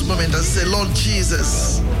this moment and say, Lord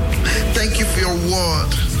Jesus, thank you for your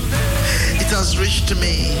word. It has reached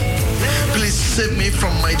me. Please save me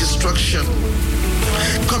from my destruction.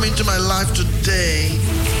 Come into my life today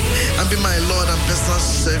and be my Lord and personal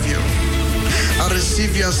Savior. I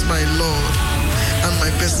receive you as my Lord and my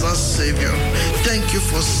personal Savior. Thank you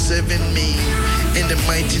for saving me. In the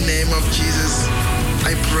mighty name of Jesus,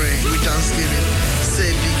 I pray with thanksgiving.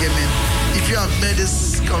 Say big amen. If you have made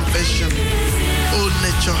this confession, old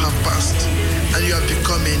nature have passed and you have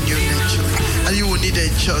become a new nature. And you will need a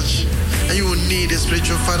church, and you will need a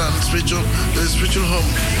spiritual father and spiritual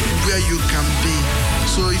home where you can be.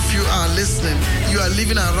 So if you are listening, you are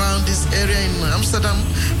living around this area in Amsterdam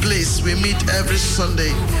place, we meet every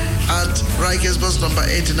Sunday at Rikers bus number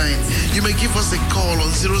 89. You may give us a call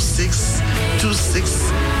on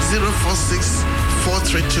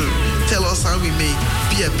 0626-046-432. Tell us how we may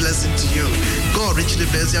be a blessing to you. God richly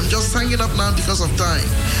bless you. I'm just hanging up now because of time,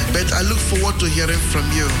 but I look forward to hearing from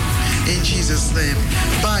you. In Jesus' name.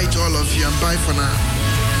 Bye to all of you and bye for now.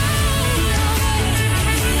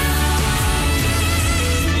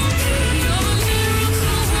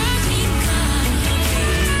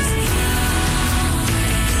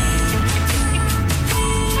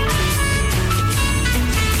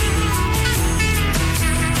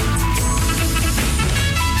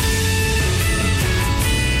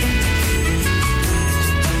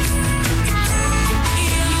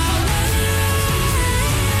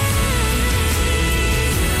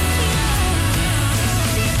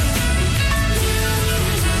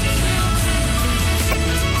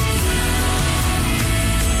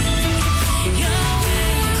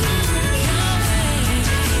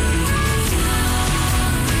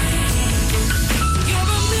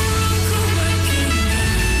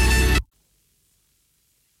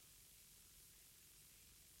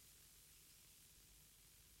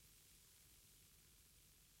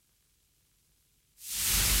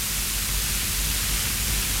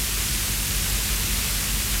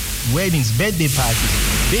 weddings, birthday parties,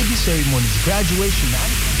 baby ceremonies, graduation,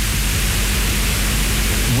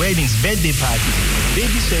 weddings, birthday parties,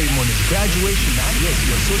 baby ceremonies, graduation, and yes,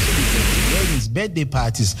 your social events, weddings, birthday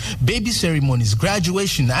parties, baby ceremonies,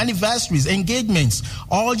 graduation, anniversaries, engagements.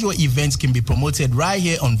 All your events can be promoted right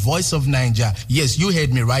here on Voice of Naija. Yes, you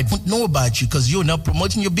heard me right. Don't know about you because you're not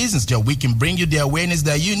promoting your business. We can bring you the awareness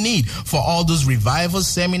that you need for all those revivals,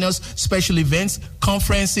 seminars, special events,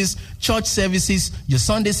 conferences, church services, your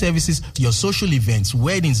Sunday services, your social events,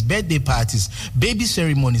 weddings, birthday parties, baby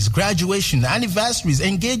ceremonies, graduation, anniversaries,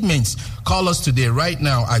 engagements. Call us today right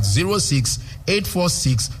now at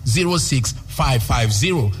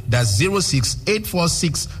 06-846-06550. That's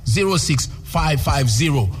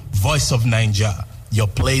 06-846-06550. Voice of Naija, your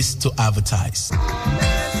place to advertise.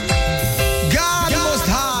 God Most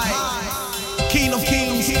High, King of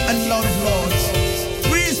Kings and Lord of Lords.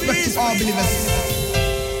 We respect all believers.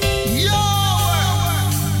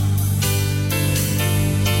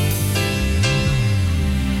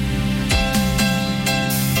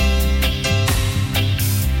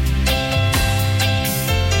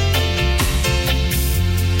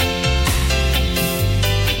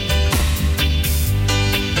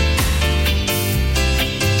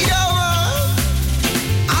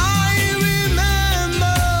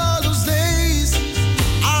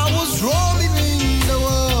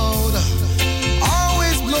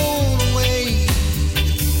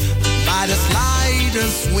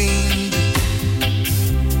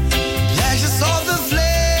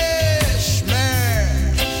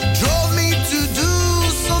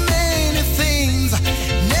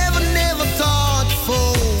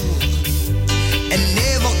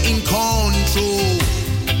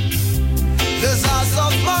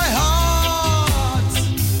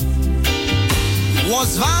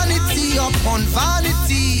 Was vanity upon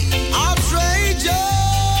vanity, outrageous,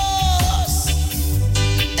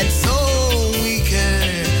 and so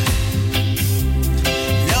wicked.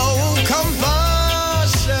 No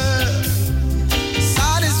compassion,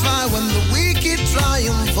 satisfied when the wicked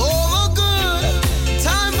triumph over good.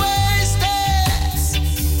 Time wasted,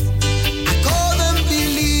 I call them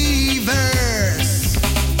believers.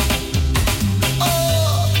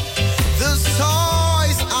 Oh, the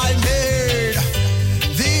choice I made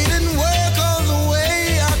didn't work all the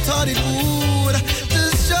way I thought it would.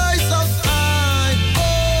 The choice of mine,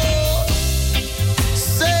 oh,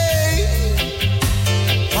 say,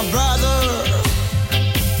 my brother,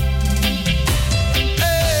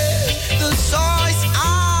 hey, the choice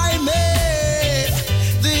I made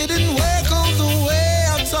didn't work all the way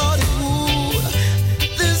I thought it would.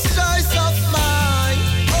 This choice of mine,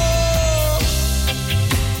 oh,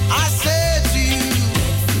 I said to you,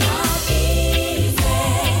 It's not easy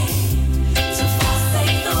to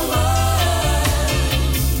forsake the world,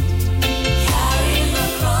 carry the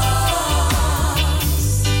cross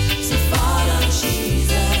to follow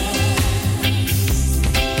Jesus.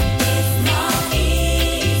 It's not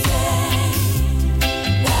easy,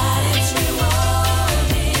 but it's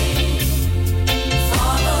rewarding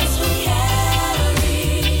for those who carry.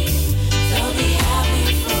 They'll be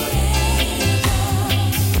happy forever.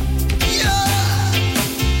 yeah.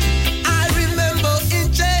 I remember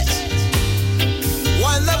in church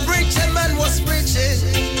when the preacher man was preaching.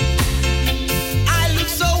 I looked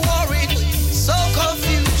so worried, so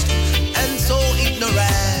confused, and so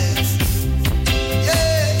ignorant.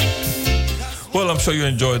 Yeah. Well, I'm sure you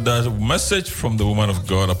enjoyed that message from the woman of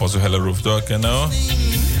God, Apostle Hella Ruth Dorkeno.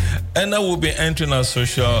 And now we'll be entering our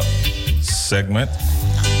social segment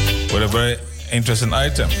with a very interesting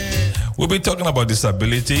item. We'll be talking about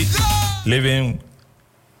disability, living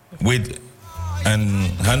with and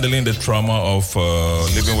handling the trauma of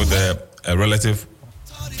living with a relative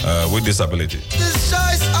with disability. This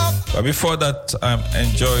choice of But before that,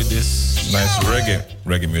 enjoy this nice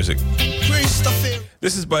reggae music. Christopher.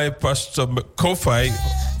 This is by Pastor Kofi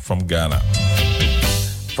from Ghana,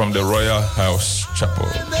 from the Royal House Chapel.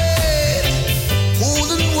 Wouldn't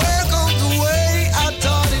work all the way I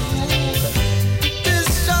thought it would. This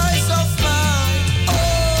choice of mine,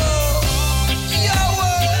 oh,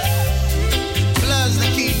 Yahweh, bless the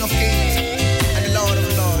King of Kings and the Lord of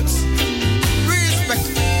Lords. Respect,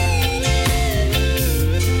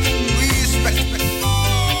 respect.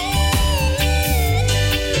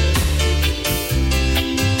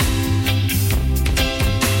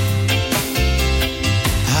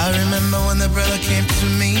 I remember when the brother came to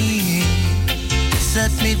me,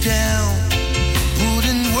 set me down, put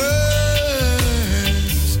in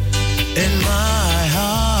words in my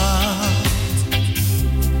heart,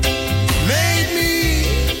 made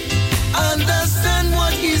me understand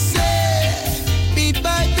what he said. Bit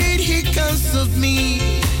by bit he counseled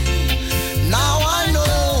me,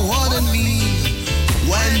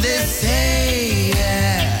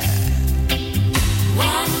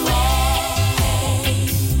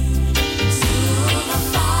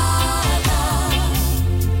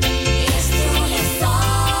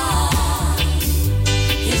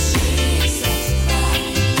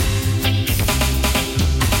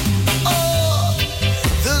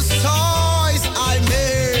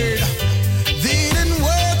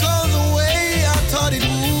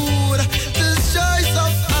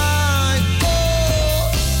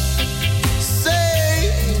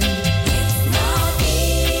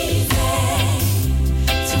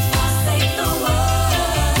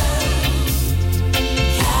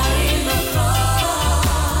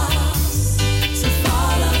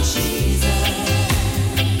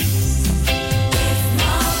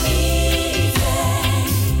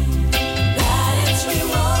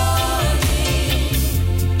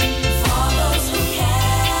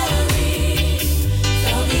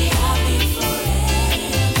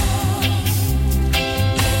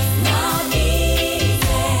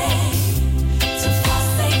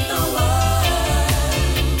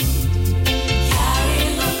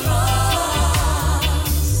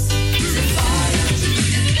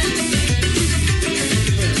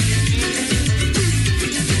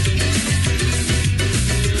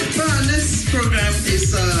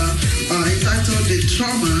 entitled The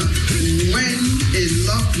Trauma When a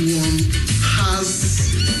Loved One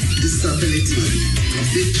Has Disability.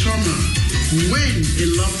 The trauma when a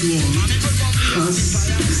loved one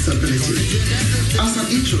has disability. As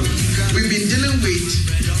an intro, we've been dealing with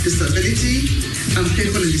disability and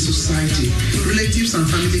people in the society, relatives and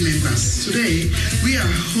family members. Today, we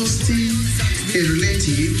are hosting a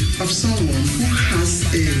relative of someone who has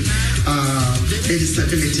a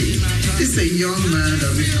disability. This is a young man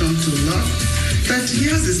that we've come to love, that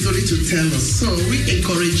he has a story to tell us. So we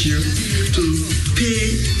encourage you to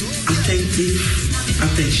pay attentive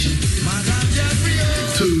attention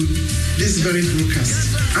to this very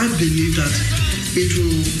broadcast. I believe that it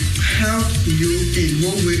will help you in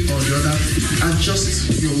one way or the other adjust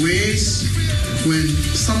your ways when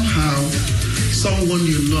somehow someone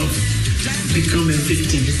you love become a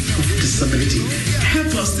victim of disability.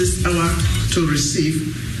 Help us this hour to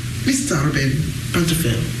receive Mr. Ruben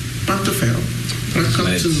Pantofel. Welcome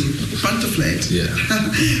to Pantoflet. Yeah.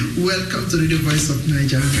 Welcome to the Voice of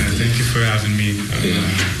Naija. Thank you for having me.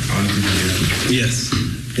 On to be here. Yes.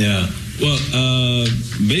 Yeah. Well,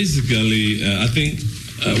 basically, I think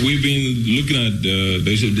we've been looking at the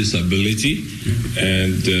issue of disability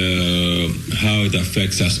and how it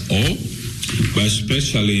affects us all, but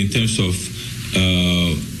especially in terms of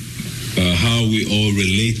how we all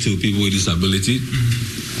relate to people with disability,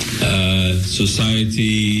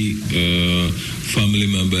 society, family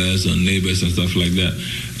members and neighbors and stuff like that.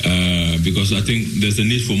 Because I think there's a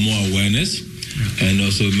need for more awareness and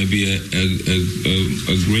also maybe a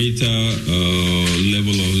greater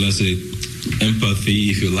level of, let's say,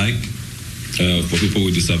 empathy, if you like, for people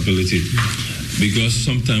with disability. Because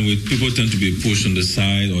sometimes people tend to be pushed on the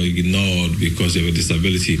side or ignored because they have a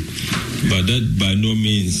disability. But that by no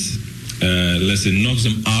means, let's say, knocks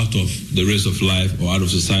them out of the race of life or out of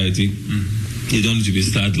society. You don't need to be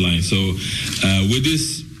sidelined. So with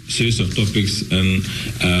this series of topics and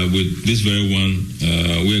with this very one,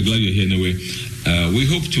 we're glad you're here anyway. We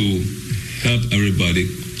hope to help everybody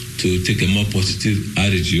to take a more positive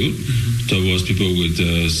attitude towards people with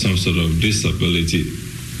some sort of disability.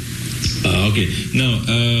 Okay, now,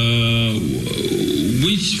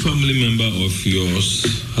 which family member of yours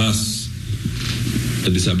has a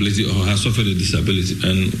disability or has suffered a disability,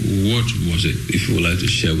 and what was it, if you would like to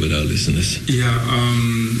share with our listeners? Yeah,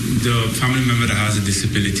 the family member that has a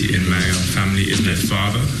disability in my family is my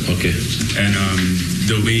father. Okay. And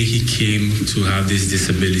the way he came to have this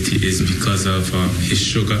disability is because of his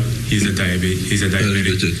sugar. He's a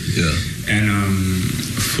diabetic. Yeah. And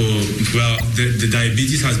the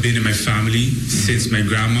diabetes has been in my family since my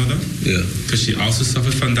grandmother. Yeah. Because she also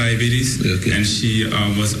suffered from diabetes. Okay. And she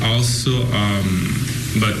was also,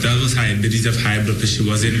 but that was diabetes of high blood pressure. She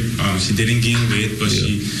wasn't, she didn't gain weight, but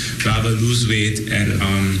she rather lose weight. And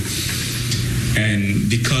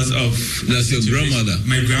because of that's your grandmother.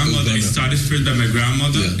 My grandmother. It started first by my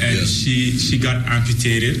grandmother, and she got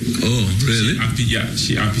amputated. Oh, really?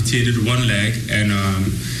 She amputated one leg, and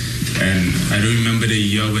I don't remember the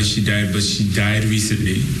year when she died, but she died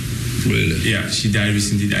recently. Really? Yeah, she died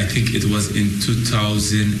recently. I think it was in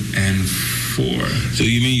 2004. So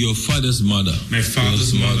you mean your father's mother? My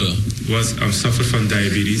father's mother was suffered from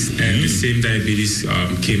diabetes, and the same diabetes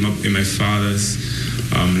came up in my father's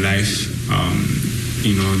life.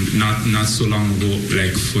 Not so long ago,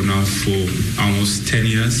 like for almost 10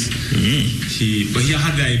 years. He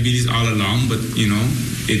had diabetes all along, but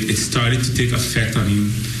it started to take effect on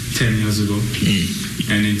him 10 years ago.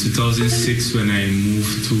 And in 2006, when I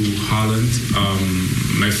moved to Holland,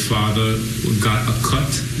 my father got a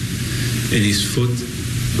cut in his foot,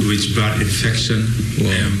 which brought infection.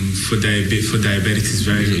 For diabetics, it's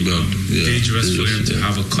very dangerous for them to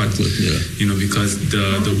have a cut, because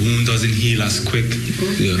the wound doesn't heal as quick,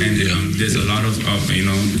 and there's a lot of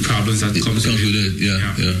problems that comes with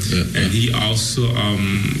it. And he also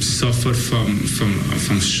suffered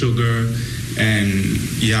from sugar. And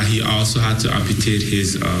he also had to amputate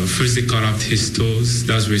his, first they cut off his toes.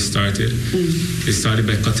 That's where it started. They started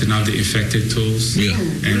by cutting out the infected toes.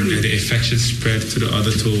 And the infection spread to the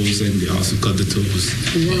other toes, and they also cut the toes.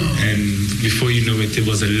 And before you know it, it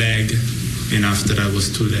was a leg, and after that was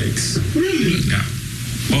 2 legs. Really? Yeah.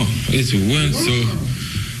 Oh, it went so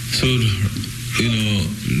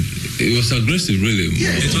it was aggressive, really.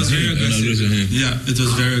 Yes. It was very aggressive. Yeah, it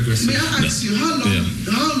was very aggressive. May I ask you, how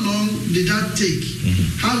long did that take?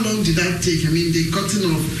 How long did that take? I mean, the cutting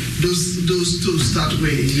of those to start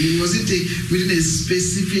with. Was it within a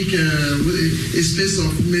specific a space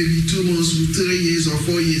of maybe 2 months, 3 years, or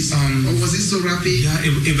 4 years, or was it so rapid? Yeah,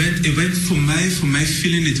 it went for my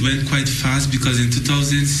feeling. It went quite fast because in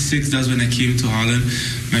 2006, that's when I came to Holland.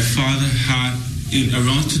 My father had. In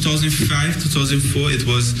around 2005, 2004, it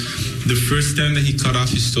was the first time that he cut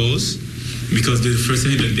off his toes because the first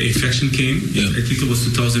time the infection came. Yeah. I think it was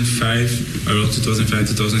 2005, around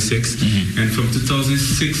 2005, 2006, and from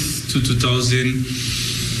 2006 to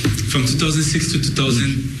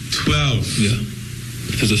 2012. Yeah.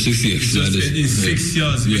 So 6 years. In 6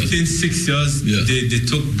 years, within 6 years, they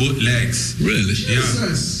took both legs. Really? Yeah.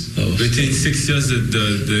 Within 6 years,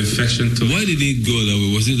 the infection took. Why did it go that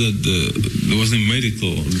way? Was it that there wasn't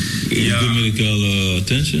medical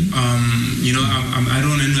attention? I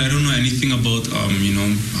don't know anything about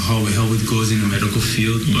how it goes in the medical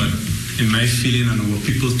field, but in my feeling and what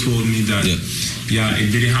people told me that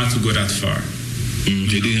it didn't have to go that far. It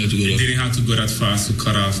didn't have to go. It didn't have to go that far to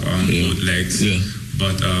cut off both legs. Yeah.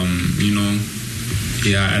 But I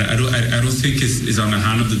don't think it's on the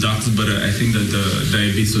hand of the doctors, but I think that the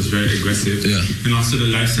diabetes was very aggressive. Yeah. And also the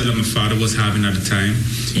lifestyle that my father was having at the time,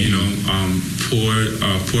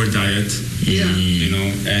 poor diet. Yeah.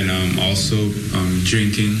 And also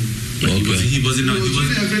drinking. Okay. He wasn't doing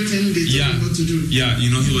everything they told him what to do. Yeah, he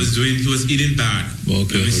was eating bad.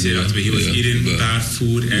 Okay. Let me say that way. He was eating bad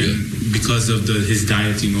food, and because of his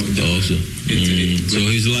diet, So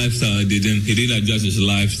his lifestyle, he didn't adjust his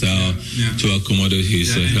lifestyle to accommodate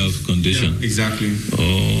his health condition. Yeah, exactly.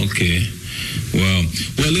 Oh, okay. Wow.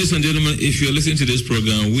 Well, ladies and gentlemen, if you're listening to this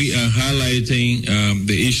program, we are highlighting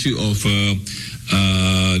the issue of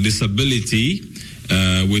disability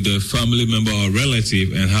with a family member or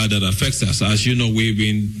relative and how that affects us. As you know, we've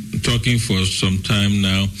been talking for some time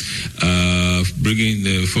now, bringing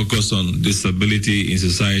the focus on disability in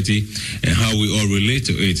society and how we all relate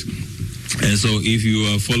to it. And so if you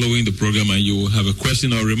are following the program and you have a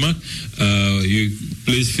question or remark, you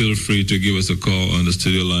please feel free to give us a call on the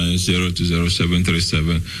studio line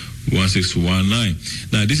 0207371619.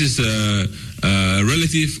 Now, this is a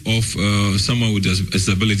relative of someone with a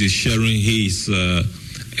disability sharing his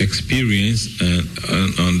experience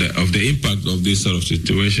of the impact of this sort of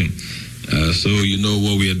situation. So you know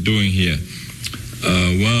what we are doing here.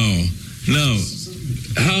 Wow. Now,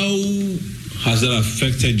 how has that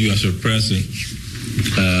affected you as a person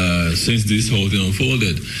since this whole thing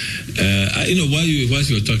unfolded? While you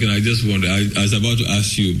were talking, I just wondered, I was about to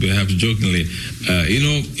ask you, perhaps jokingly,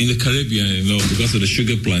 in the Caribbean, because of the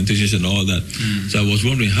sugar plantations and all that. So I was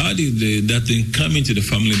wondering, how did that thing come into the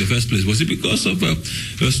family in the first place? Was it because of there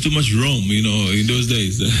was too much rum, in those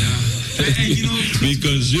days? Being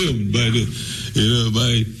consumed by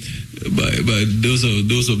those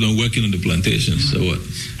of them working on the plantations. So what?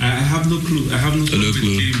 I have no clue. Where it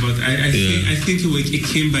came, but I think it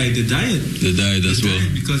came by the diet. The diet as well.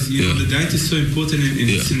 Because the diet is so important in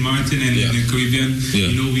St. Martin and in the Caribbean. Yeah.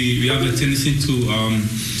 We have a tendency to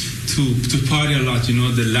party a lot.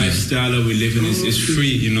 The lifestyle that we live in is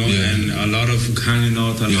free. And a lot of hanging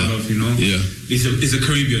out, a lot of it's a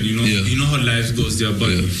Caribbean. You know how life goes there.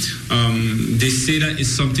 But they say that it's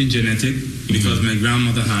something genetic because my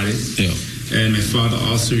grandmother had it. Yeah. And my father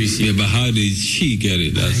also received. Yeah, but how did she get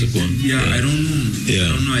it? That's the point. I don't know. Yeah.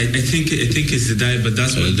 I don't know. I think it's the diet, but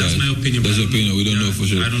that's my opinion. That's your opinion. We don't know for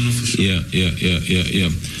sure. I don't know for sure.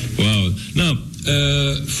 Yeah. Wow. Now,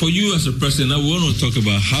 for you as a person, I want to talk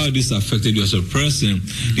about how this affected you as a person.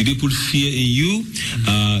 Did it put fear in you?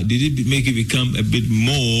 Did it make you become a bit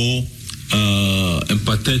more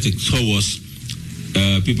empathetic towards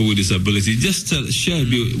people with disability? Just share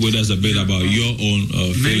with us a bit about your own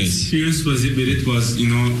feelings. My experience was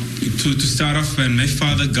to start off when my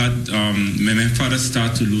father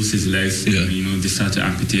started to lose his legs. They started to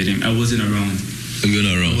amputate him. I wasn't around. You were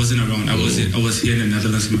not around? I wasn't around. I was here in the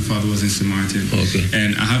Netherlands. My father was in St. Martin. Okay.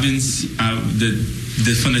 And I haven't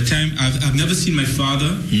from the time I've never seen my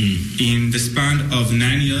father in the span of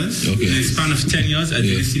 9 years. Okay. In the span of 10 years, I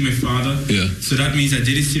didn't see my father. Yeah. So that means I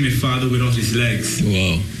didn't see my father without his legs.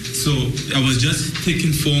 Wow. So I was just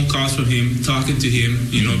taking phone calls from him, talking to him,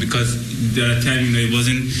 because there are times it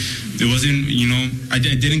wasn't. I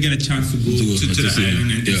didn't get a chance to go to the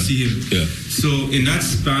island and see him. Yeah. So in that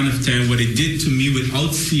span of time, what it did to me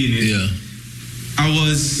without seeing it, I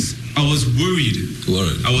was worried.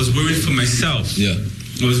 I was worried for myself. Yeah.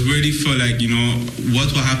 I was worried for what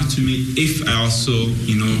will happen to me if I also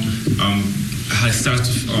I started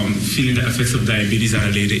feeling the effects of diabetes at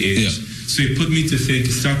a later age. Yeah. So it put me to think,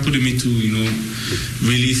 start putting me to,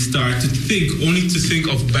 really start to think, only to think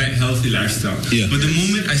of healthy lifestyle. Yeah. But the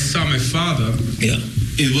moment I saw my father,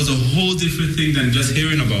 it was a whole different thing than just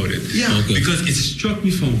hearing about it. Yeah. Okay. Because it struck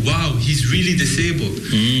me from, wow, he's really disabled.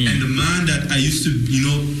 And the man that I used to, he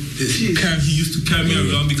used to carry me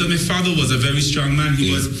around, because my father was a very strong man.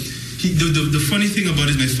 The funny thing about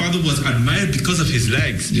it, my father was admired because of his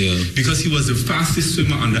legs. Yeah. Because he was the fastest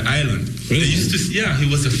swimmer on the island. Really? He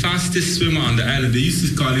was the fastest swimmer on the island. They used to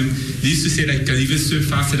say that he can even swim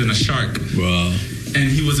faster than a shark. Wow. And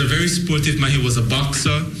he was a very sportive man. He was a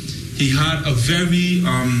boxer. He had a very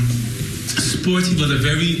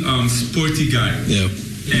sporty guy. Yeah.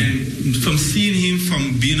 And from seeing him,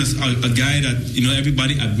 from being a guy that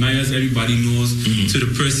everybody admires, everybody knows, to the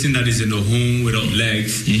person that is in the home without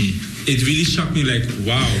legs, it really shocked me. Like,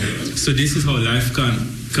 wow! So this is how life can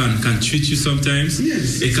treat you sometimes.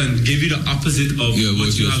 Yes. It can give you the opposite of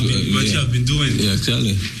what you have been doing. Yeah,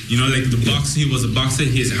 exactly. Like the boxing, he was a boxer.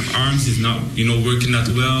 His arms is not working that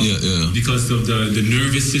well. Yeah. Because of the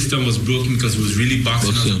nervous system was broken, because he was really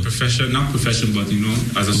boxing as a profession, not profession, but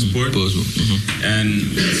as a sport. And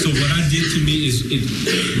so what I did to me is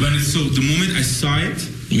the moment I saw it,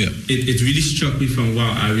 it really struck me from,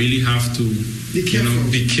 wow, I really have to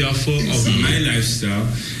be careful of my lifestyle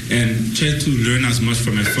and try to learn as much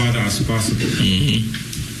from my father as possible.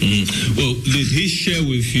 Well, did he share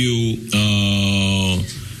with you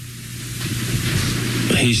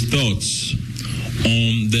his thoughts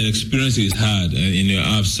on the experience he's had in your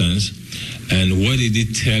absence, and what did he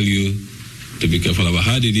tell you to be careful about?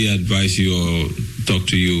 How did he advise you or talk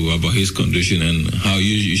to you about his condition and how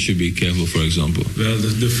you should be careful, for example? Well,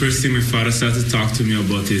 the first thing my father started to talk to me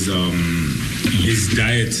about is his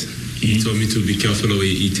diet. He told me to be careful of what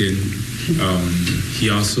you're eating. He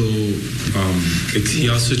also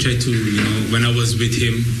tried to, when I was with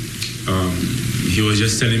him, he was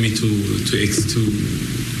just telling me to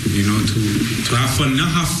have fun, not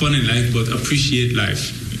have fun in life, but appreciate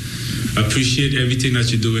life. Appreciate everything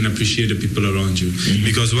that you do and appreciate the people around you.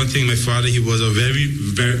 Because one thing, my father, he was a very,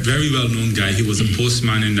 very, very well-known guy. He was a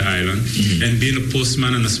postman in the island. And being a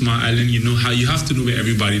postman on a small island, you have to know where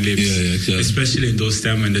everybody lives. Yeah, exactly. Especially in those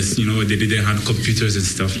times when they didn't have computers and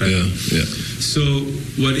stuff like that. Yeah. So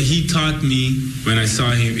what he taught me when I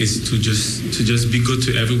saw him is to just be good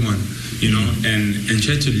to everyone, and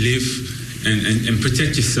try to live and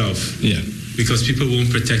protect yourself. Yeah. Because people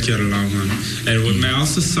won't protect you at the long run. And when I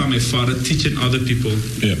also saw my father teaching other people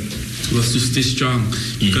was to stay strong.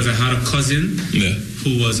 Because I had a cousin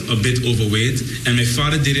who was a bit overweight, and my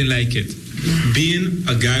father didn't like it. Being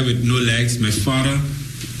a guy with no legs, my father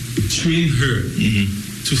trained her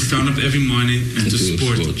to stand up every morning and to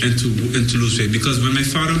sport and to lose weight. Because when my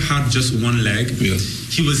father had just one leg,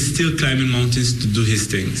 he was still climbing mountains to do his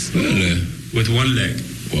things with one leg.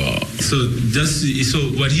 Wow. So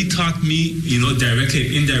what he taught me, directly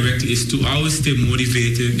and indirectly, is to always stay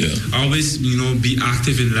motivated, always, be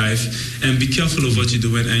active in life, and be careful of what you're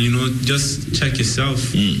doing, and just check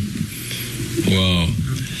yourself. Wow.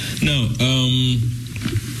 Now,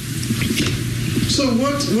 so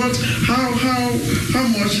how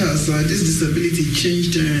much has this disability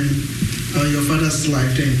changed your father's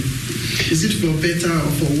life then? Is it for better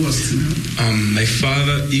or for worse now? My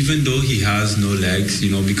father, even though he has no legs,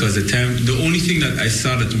 because the only thing that I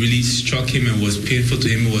saw that really struck him and was painful to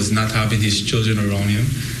him was not having his children around him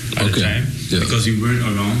at the time, because we weren't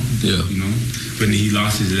around, when he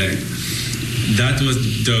lost his leg. That was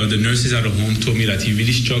the nurses at the home told me that he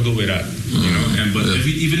really struggled with that,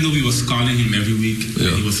 even though we was calling him every week,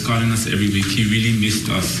 and he was calling us every week, he really missed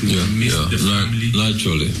us. He missed the family.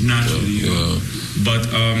 Naturally. But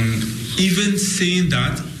even saying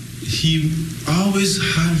that, he's always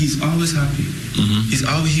happy. He's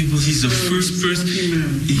the first person.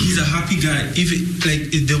 He's a happy guy.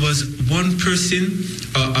 Even there was one person,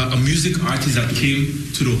 a music artist that came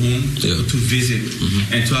to the home to visit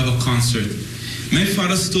and to have a concert. My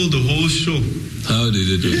father stole the whole show. How did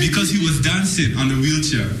he do it? Because he was dancing on the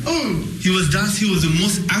wheelchair. He was dancing. He was the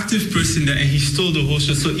most active person there, and he stole the whole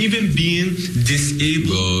show. So even being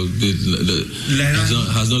disabled,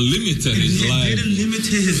 has not limited his life. Didn't limit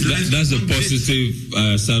his life. That's the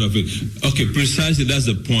positive side of it. Okay, precisely.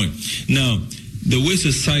 That's the point. Now, the way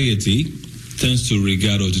society tends to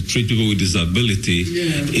regard or to treat people with disability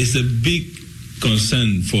is a big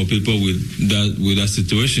concern for people with that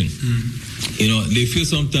situation. They feel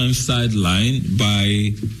sometimes sidelined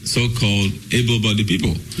by so-called able-bodied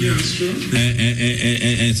people. Yeah, that's true.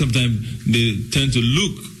 And sometimes they tend to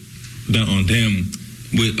look down on them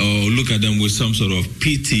or look at them with some sort of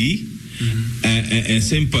pity and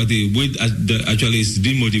sympathy with actually is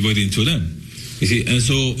demotivating to them. You see, and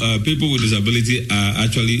so people with disability are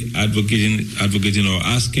actually advocating or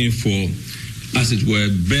asking for, as it were,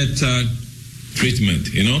 better treatment,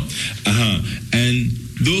 and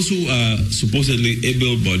those who are supposedly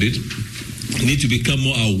able-bodied need to become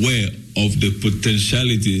more aware of the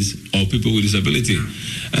potentialities of people with disability,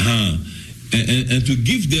 and to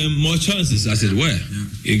give them more chances, as it were.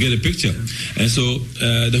 You get a picture. And so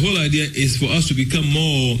the whole idea is for us to become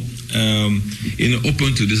more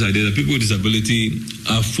open to this idea that people with disability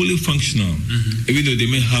are fully functional, even though they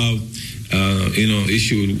may have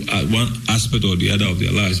issue at one aspect or the other of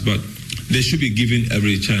their lives, but they should be given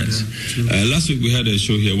every chance. Last week we had a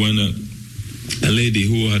show here when a lady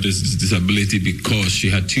who had a disability because she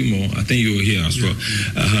had tumor, I think you were here as well,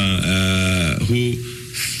 who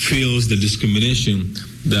feels the discrimination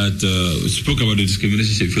that spoke about the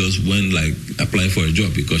discrimination she feels when applying for a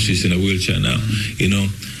job because she's in a wheelchair now,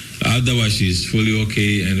 Otherwise, she's fully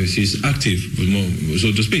okay and she's active,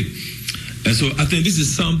 so to speak. And so I think this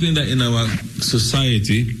is something that in our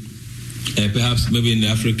society, perhaps maybe in the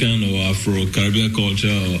African or Afro-Caribbean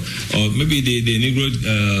culture or maybe the Negro,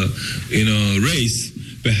 race,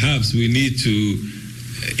 perhaps we need to,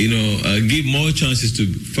 give more chances to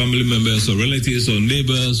family members or relatives or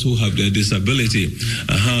neighbors who have their disability.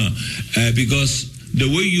 Because the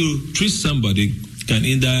way you treat somebody can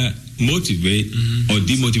either motivate or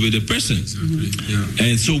demotivate the person.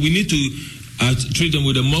 And so we need to treat them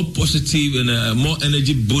with a more positive and a more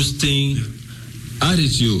energy boosting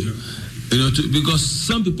attitude. Because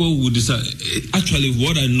some people would actually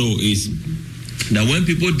what I know is that when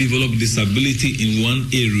people develop disability in one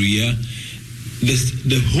area,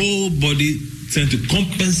 the whole body tend to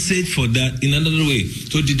compensate for that in another way.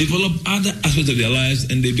 So they develop other aspects of their lives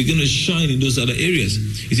and they begin to shine in those other areas.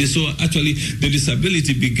 You see, so actually the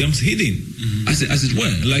disability becomes hidden, as it were.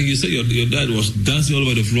 Like you said, your dad was dancing all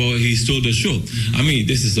over the floor, he stole the show. I mean,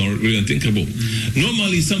 this is really unthinkable.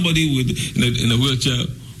 Normally, somebody in a wheelchair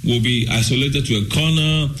will be isolated to a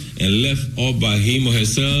corner and left all by him or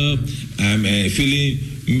herself, feeling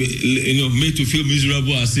made to feel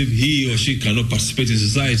miserable as if he or she cannot participate in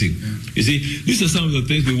society. You see, these are some of the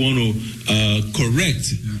things we want to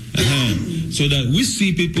correct, so that we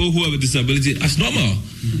see people who have a disability as normal.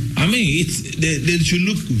 I mean, they should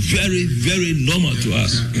look very, very normal to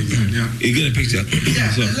us. You get a picture?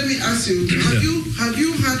 So, let me ask you: Have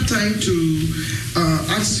you had time to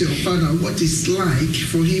ask your father what it's like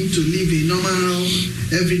for him to live a normal,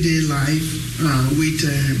 everyday life with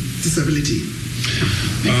disability?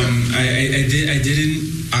 I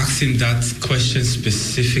didn't ask him that question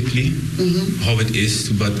specifically, how it is,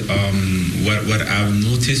 but what I've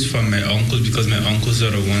noticed from my uncles, because my uncles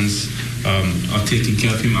are the ones are taking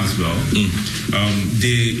care of him as well.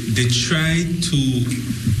 They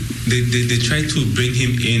try to bring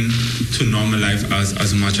him in to normal life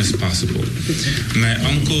as much as possible. My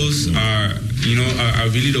uncles are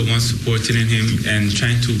really the ones supporting him and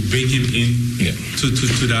trying to bring him in to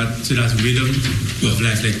that rhythm of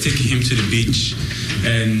life, like taking him to the beach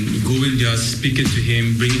and going there, speaking to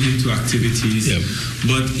him, bringing him to activities.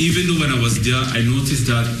 But even though when I was there, I noticed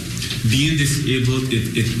that being disabled,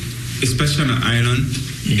 it especially on an island,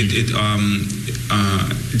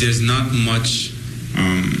 there's not much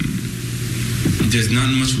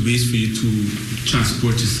ways for you to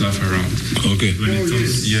transport yourself around. Okay. When it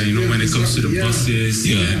comes, when it comes to the buses,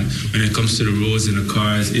 and when it comes to the roads and the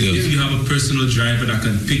cars, if you have a personal driver that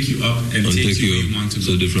can pick you up and take you where you want to go,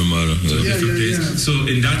 to a different matter, to a different place. So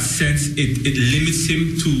in that sense, it limits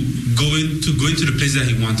him to going to the place that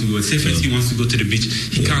he wants to go. Say for instance, he wants to go to the beach,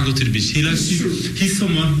 he can't go to the beach. He's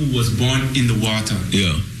someone who was born in the water.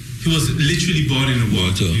 He was literally born in the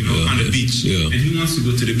water, on the beach. And he wants to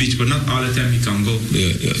go to the beach, but not all the time he can go.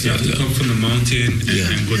 You have to come from the mountain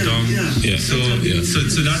and go down. So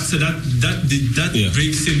that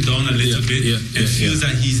breaks him down a little bit and feels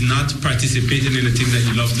that he's not participating in the things that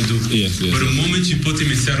he loves to do. But the moment you put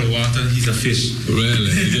him inside of water, he's a fish.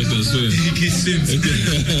 Really? He can swim. He swims.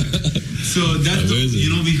 So that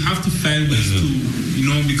we have to find ways to,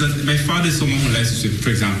 because my father is someone who likes to swim,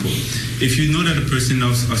 for example. If you know that a person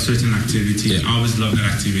loves a certain activity, and always love that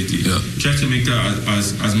activity, try to make that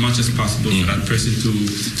as much as possible for that person to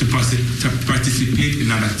participate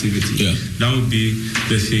in that activity. That would be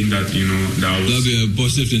the thing that, that would be a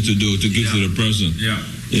positive thing to do, to give to the person.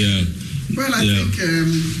 Well, I think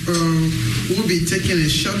we'll be taking a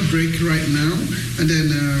short break right now, and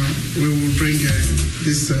then we will bring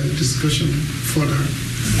this discussion further.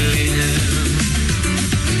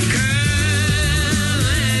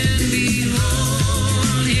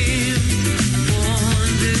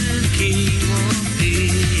 King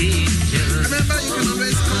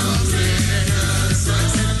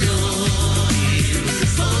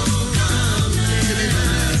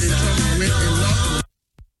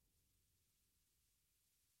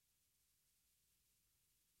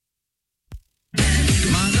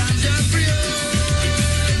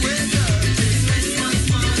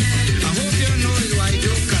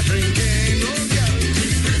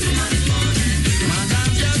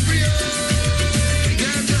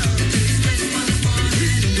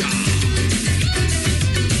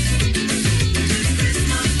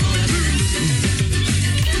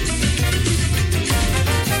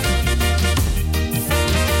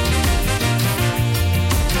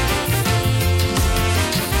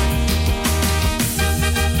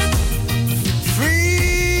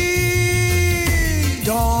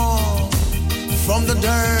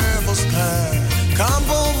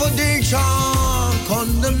Contradiction,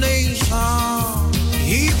 condemnation,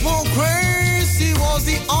 hypocrisy was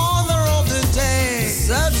the order of the day.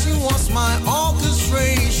 Deception was my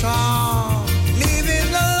orchestration.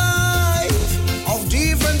 Living a life of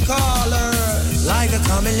different colors, like a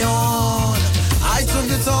chameleon. I took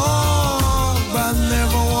the talk, but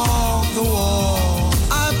never walked the walk.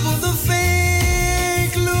 I put the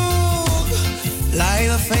fake look, like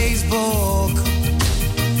a Facebook.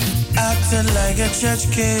 Acting like a church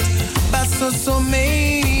kid, but so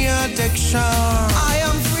many addiction. I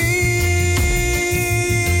am free,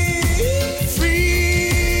 free,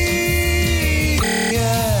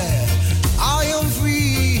 yeah. I am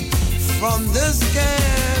free from this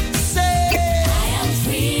game. Say, I am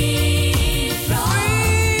free from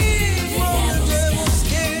the devil's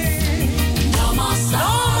game. No more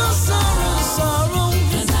sorrow, sorrow,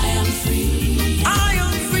 'cause I am free. I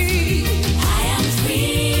am free. I am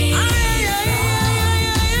free.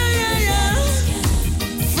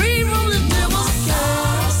 Free from the devil's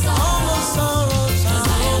care. No more sorrow,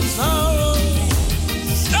 sorrow.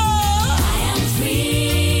 I am free.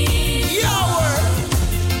 Yahweh,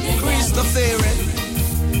 increase the fearing.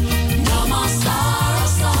 No more sorrow.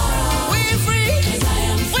 We free. 'Cause I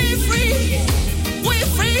am free. We free. We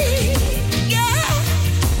free. Yeah.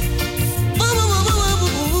 Boo, boo, boo, boo,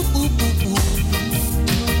 boo, boo, boo, boo.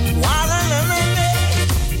 Wa-la-la-la-la.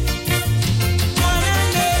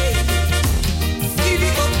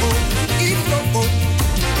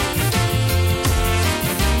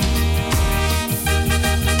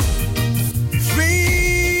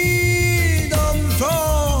 Freedom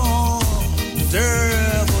from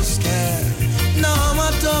devil's care. Now I'm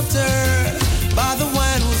adopted by the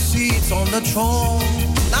one who sits on the throne.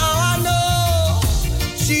 Now I know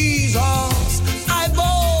Jesus. I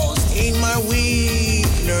boast in my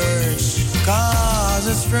weakness, 'cause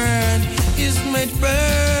His strength is made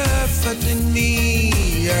perfect in me.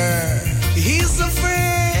 Yeah. He's a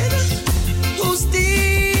friend who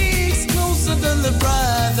sticks closer than the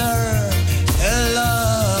brother and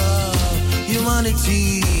love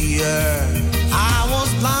humanity. Yeah. I was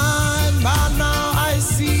blind, but now I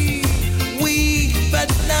see. Weak, but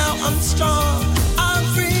now I'm strong. I'm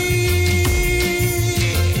free.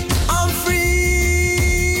 I'm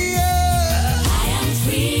free. Yeah. I am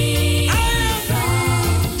free. I am free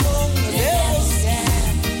from the devil's care.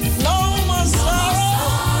 No more sorrow.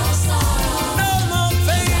 No more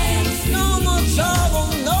pain. No more trouble.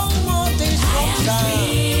 No more destruction.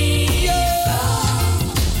 Yeah.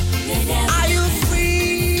 Are you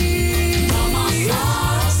free? No more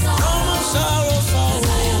sorrow.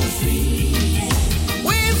 I am free.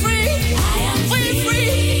 We're free. We're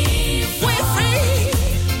free. We're free.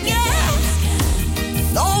 Yeah.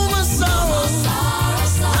 No more sorrow.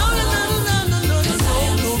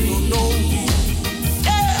 No.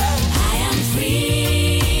 Yeah. I am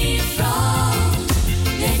free from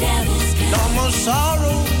the devil's care. No more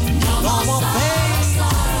sorrow. No more pain.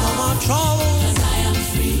 No more trouble. 'Cause I am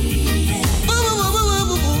free.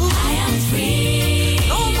 I am free.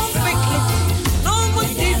 No more fake look. No more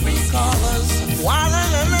different colors.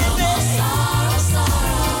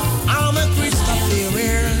 I'm a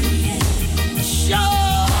Christopher. Sure.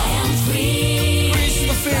 I am free.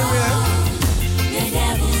 Christopher. The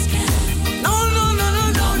devil's care. No.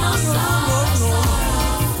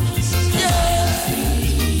 Yeah.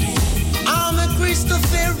 I'm a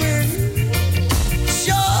Christopher.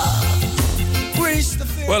 Sure.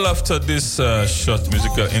 Christopher. Well, after this short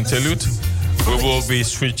musical interlude, we will be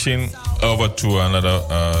switching over to another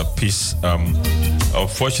piece.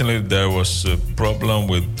 Unfortunately, there was a problem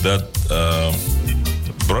with that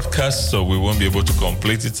broadcast, so we won't be able to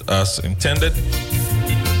complete it as intended.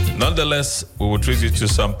 Nonetheless, we will treat you to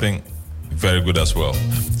something very good as well.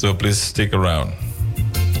 So please stick around.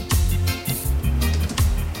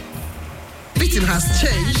 Everything has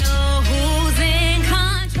changed. Who's in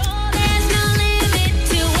control? There's no limit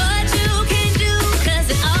to what you can do, 'cause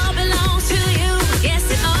it all belongs to you. Yes,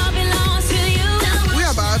 it all belongs to you.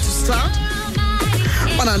 We're about to start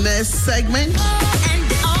on our next segment,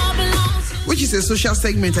 And it all belongs which is a social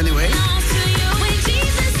segment anyway. to you. When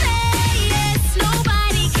Jesus says yes,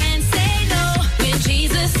 nobody can say no. When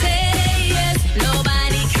Jesus says yes,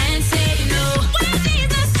 nobody can say no. When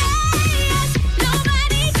Jesus says yes,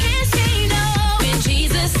 nobody can say no. When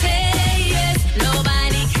Jesus says yes,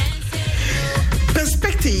 nobody can say no.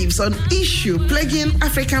 Perspectives on issue plaguing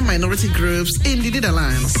African minority groups in the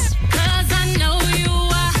Netherlands. 'Cause I know you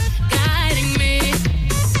are guiding me.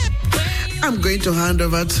 I'm going to hand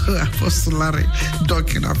over to Apostle Larry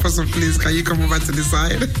Dawkins. Apostle, please, can you come over to the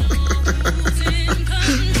side?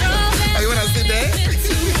 Are you want to sit there?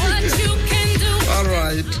 What you can do. All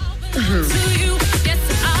right.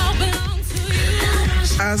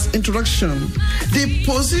 As introduction, the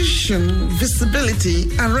position,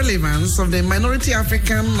 visibility, and relevance of the minority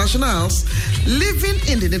African nationals living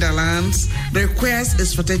in the Netherlands requires a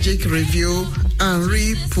strategic review and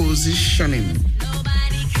repositioning.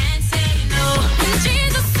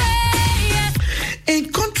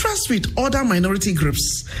 In contrast with other minority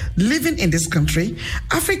groups living in this country,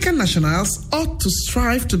 African nationals ought to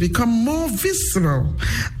strive to become more visible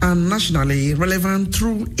and nationally relevant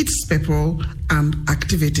through its people and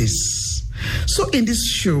activities. So in this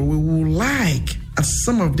show, we will look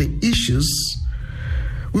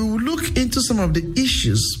into some of the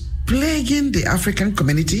issues plaguing the African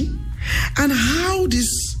community and how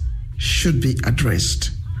this should be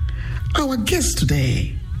addressed. Our guest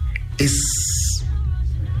today is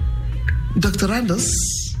Dr. Randos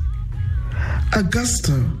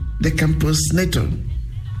Augusto de Campos Neto,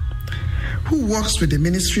 who works with the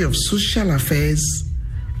Ministry of Social Affairs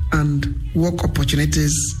and Work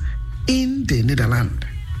Opportunities in the Netherlands.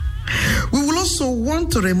 We will also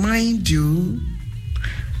want to remind you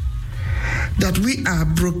that we are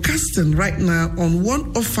broadcasting right now on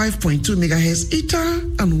 105.2 megahertz ether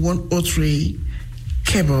and 103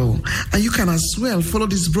 cable, and you can as well follow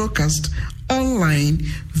this broadcast online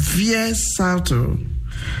via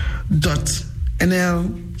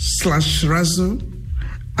salto.nl/razo,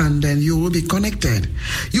 and then you will be connected.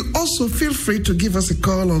 You also feel free to give us a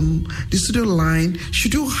call on the studio line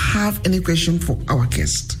should you have any question for our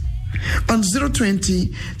guest on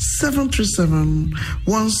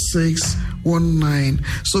 020-737-1619.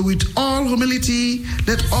 So with all humility,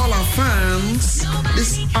 let all our fans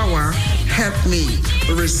this hour help me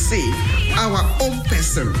receive our own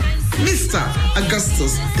person, Mr.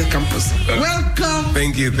 Augustus de Campos. Welcome.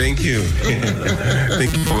 Thank you. Thank you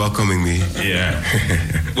for welcoming me. Yeah.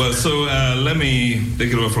 Well, so let me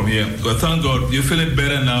take it over from here. Well, thank God, you're feeling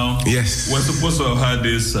better now. Yes. We're supposed to have had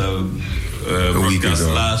this broadcast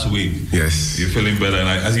last week. Yes. You're feeling better, and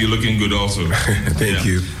I see you're looking good also. Thank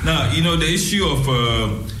you. Now, the issue of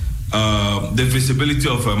the visibility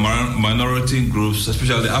of minority groups,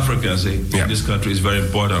 especially Africans in this country, is very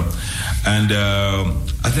important. And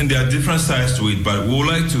I think there are different sides to it, but we would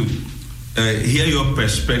like to hear your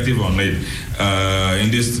perspective on it in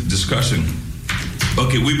this discussion.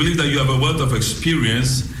 Okay, we believe that you have a wealth of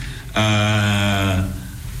experience and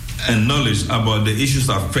knowledge about the issues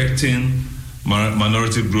affecting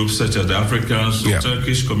minority groups such as the Africans, the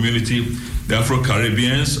Turkish community, the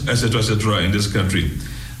Afro-Caribbeans, etc., in this country.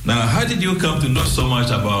 Now, how did you come to know so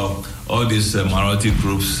much about all these minority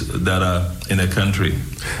groups that are in the country?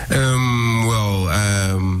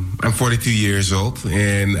 I'm 42 years old,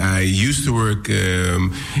 and I used to work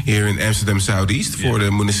here in Amsterdam Southeast for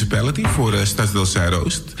the municipality, for the Stadsdeel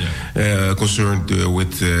Zuidoost, concerned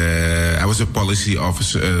with. I was a policy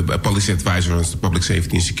officer, a policy advisor on public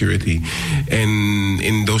safety and security, and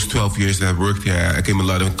in those 12 years that I worked here, I came a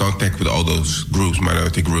lot in contact with all those groups,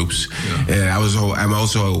 minority groups. I was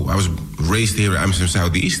raised here in Amsterdam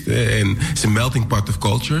Southeast, and it's a melting pot of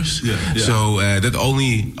cultures. So that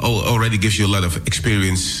already gives you a lot of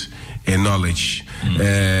experience and knowledge.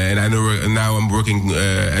 And I know now I'm working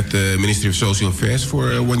at the Ministry of Social Affairs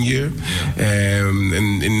for 1 year. And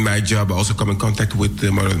in my job, I also come in contact with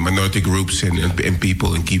the minority groups and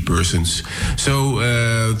people and key persons. So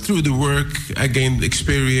through the work, I gained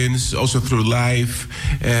experience, also through life,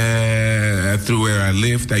 through where I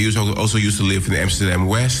lived. I also used to live in Amsterdam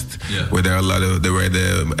West, where there are where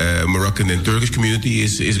the Moroccan and Turkish community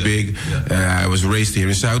is big. I was raised here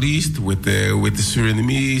in Southeast with the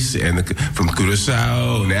Surinamese and from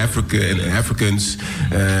Curaçao and Africa and Africans.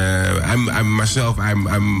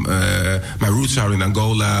 My roots are in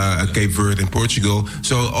Angola, Cape Verde, and Portugal.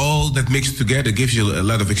 So all that mixed together gives you a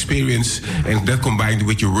lot of experience, and that combined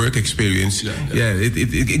with your work experience,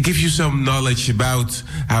 it gives you some knowledge about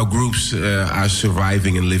how groups are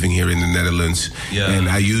surviving and living here in the Netherlands. And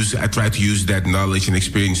I try to use that knowledge and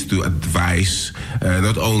experience to advise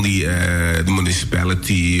not only the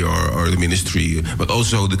municipality or the ministry, but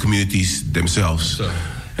also the communities themselves. So,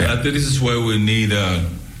 I think this is where we're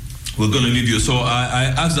going to need you. So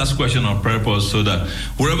I asked that question on purpose so that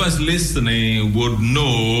whoever's listening would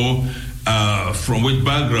know from which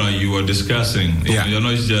background you are discussing. You're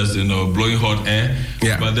not just blowing hot air,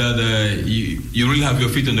 but that you really have your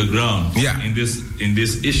feet on the ground in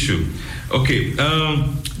this issue. Okay.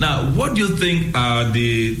 Now, what do you think are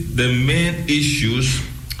the main issues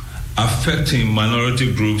affecting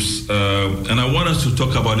minority groups? And I want us to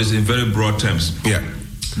talk about this in very broad terms.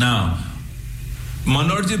 Now,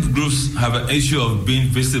 minority groups have an issue of being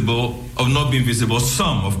visible, of not being visible.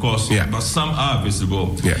 Some, of course, but some are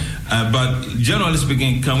visible. But generally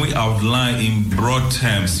speaking, can we outline in broad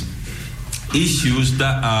terms issues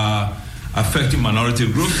that are affecting minority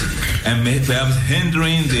groups and perhaps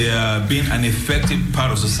hindering their being an effective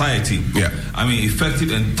part of society? I mean,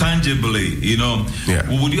 effective and tangibly,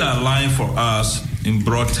 would you outline for us in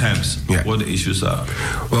broad terms what the issues are?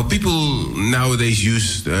 Well, people nowadays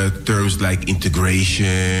use terms like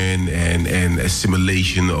integration and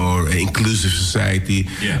assimilation or inclusive society.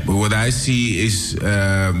 But what I see is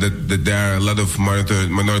that there are a lot of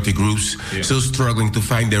minority groups still struggling to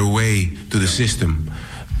find their way to the system,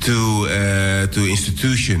 to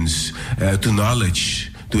institutions, to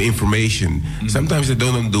knowledge, to information. Sometimes they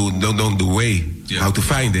don't know the way how to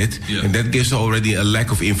find it, and that gives already a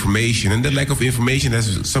lack of information. And that lack of information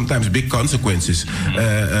has sometimes big consequences.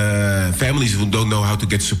 Families who don't know how to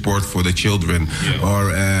get support for the children,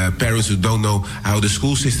 or parents who don't know how the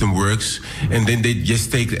school system works, and then they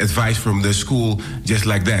just take advice from the school just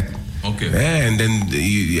like that. And then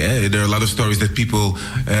there are a lot of stories that people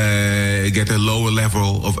get a lower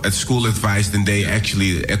level of at school advice than they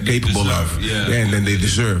actually are capable of, and then they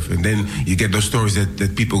deserve. And then you get those stories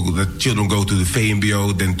that children go to the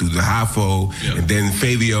VMBO, then to the HAVO, and then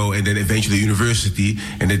VWO, and then eventually university,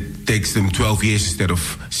 and it takes them 12 years instead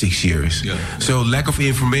of 6 years. So lack of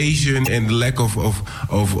information and lack of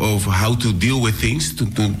how to deal with things, to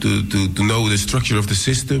know the structure of the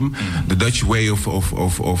system, the Dutch way of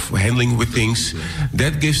handling with things,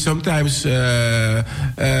 that gives sometimes a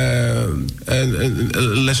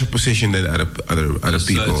lesser position than other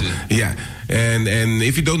people. And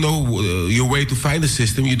if you don't know your way to find the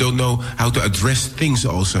system, you don't know how to address things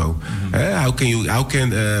also. How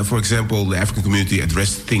can for example, the African community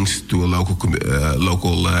address things to a local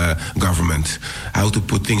government? How to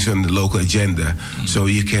put things on the local agenda so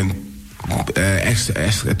you can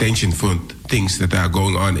ask attention for things that are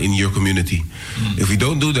going on in your community. If we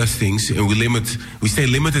don't do those things and we stay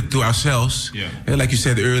limited to ourselves, like you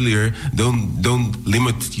said earlier, don't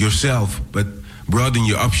limit yourself, but broaden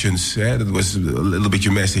your options. That was a little bit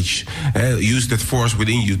your message. Use that force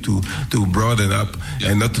within you to broaden up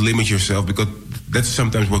and not to limit yourself, because that's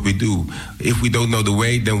sometimes what we do. If we don't know the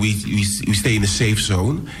way, then we stay in a safe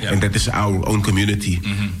zone, and that is our own community.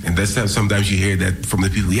 And that's sometimes you hear that from the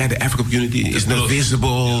people. The African community is not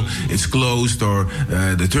visible, it's closed, or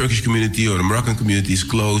the Turkish community or the Moroccan community is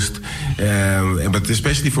closed. But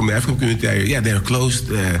especially from the African community, they're closed.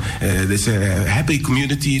 There's a happy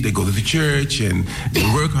community. They go to the church and they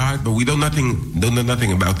work hard, but we don't know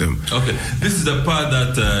nothing about them. Okay, this is the part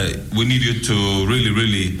that we need you to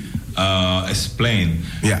really explain.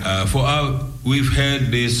 We've heard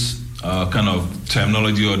this kind of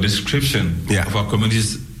terminology or description of our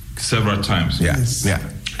communities several times.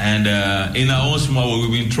 And in our own small way,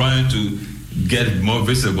 we've been trying to get it more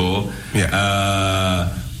visible.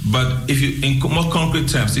 But if you, in more concrete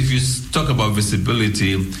terms, if you talk about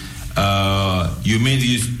visibility,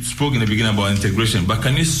 you spoke in the beginning about integration, but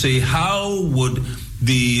can you say how would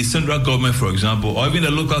the central government, for example, or even the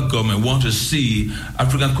local government want to see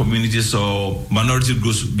African communities or minority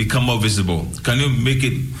groups become more visible? Can you make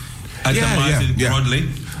it itemize it broadly?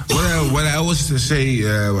 Well, what I always say,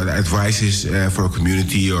 what advice is for a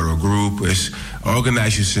community or a group is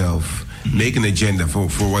organize yourself. Make an agenda for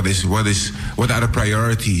what are the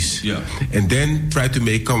priorities, and then try to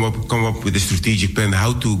come up with a strategic plan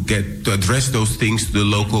how to address those things to the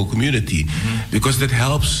local community, because that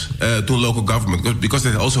helps to local government, because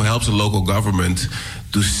it also helps the local government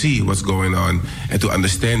to see what's going on and to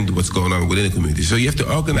understand what's going on within the community. So you have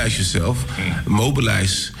to organize yourself,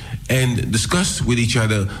 mobilize, and discuss with each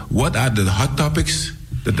other what are the hot topics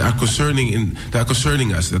that are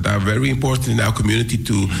concerning us, that are very important in our community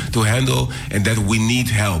to handle, and that we need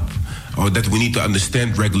help, or that we need to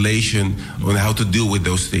understand regulation on how to deal with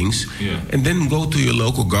those things. And then go to your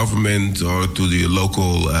local government or to your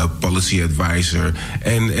local policy advisor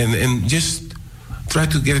and just try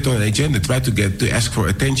to get it on an agenda, try to ask for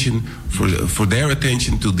attention, for their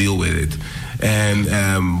attention to deal with it. And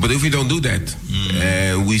but if we don't do that,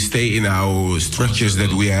 and we stay in our structures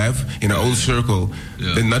that we have in our own circle,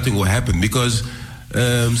 then nothing will happen, because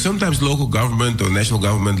sometimes local government or national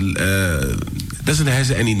government doesn't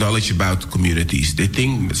have any knowledge about communities. They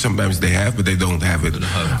think sometimes they have, but they don't have it,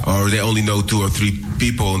 or they only know 2 or 3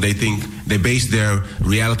 people, and they think they base their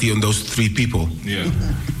reality on those 3 people.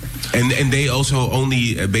 And they also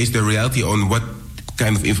only base their reality on what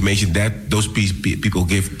kind of information that those people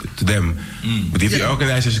give to them. But if you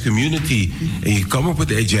organize as a community and you come up with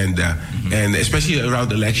the agenda, and especially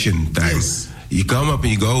around election time, you come up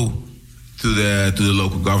and you go to the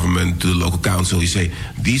local government, to the local council. You say,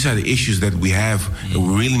 these are the issues that we have, and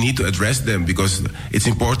we really need to address them because it's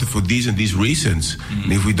important for these and these reasons.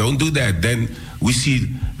 And if we don't do that, then we see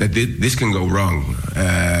that this can go wrong.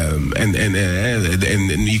 And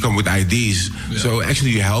you come with ideas. Yeah. So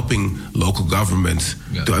actually you're helping local governments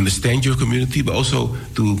to understand your community, but also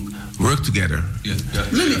to work together.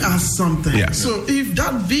 Let me ask something. Yeah. So if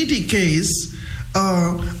that be the case,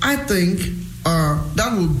 I think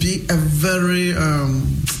that would be a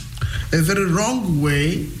very wrong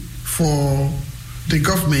way for the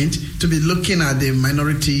government to be looking at the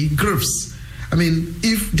minority groups. I mean,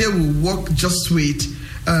 if they will work just with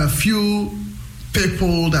a few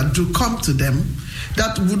people that do come to them,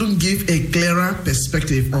 that wouldn't give a clearer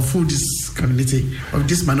perspective of who this community, of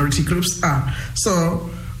these minority groups are. So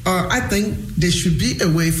I think there should be a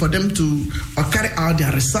way for them to carry out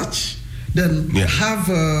their research, then have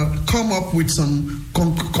come up with some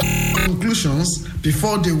conclusions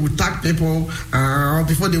before they will tag people,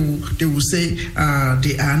 before they will say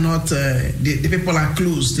they are not, the people are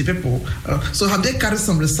closed, the people. So have they carried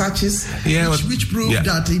some researches which prove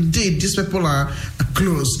that indeed these people are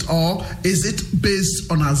closed, or is it based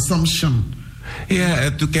on assumption? Yeah,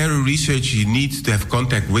 to carry research, you need to have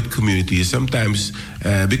contact with communities. Sometimes,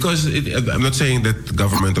 because I'm not saying that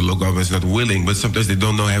government or local government is not willing, but sometimes they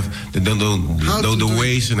don't know the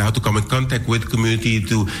ways and how to come in contact with community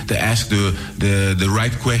to ask the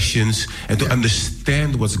right questions and to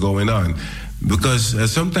understand what's going on. Because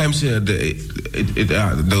sometimes it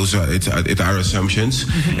are assumptions,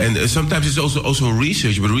 and sometimes it's also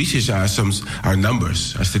research. But research are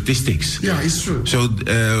numbers, are statistics. Yeah, it's true. So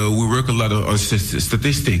we work a lot on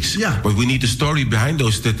statistics. Yeah. But we need a story behind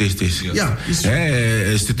those statistics. Yeah, it's true.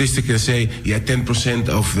 A statistic can say 10%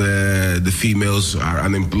 of the females are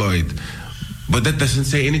unemployed. But that doesn't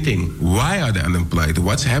say anything. Why are they unemployed?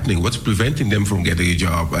 What's happening? What's preventing them from getting a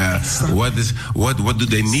job? What do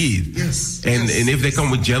they need? Yes. And if they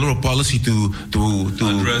come with general policy to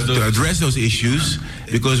address those issues,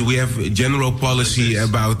 because we have general policy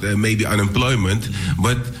about maybe unemployment,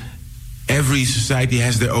 but every society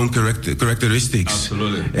has their own characteristics.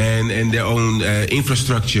 Absolutely. And their own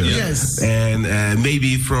infrastructure. Yes. And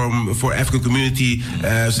maybe for African community,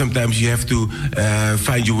 sometimes you have to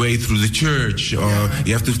find your way through the church, or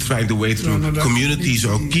you have to find a way through communities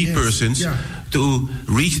or key persons to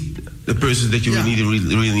reach the persons that you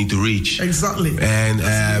really need to reach. Exactly. And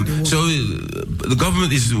so the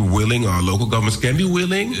government is willing, or local governments can be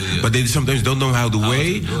willing, but they sometimes don't know how to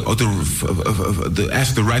weigh or to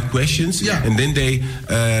ask the right questions. Yeah. And then they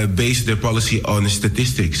base their policy on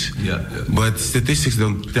statistics. But statistics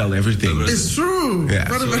don't tell everything. It's true. Yeah.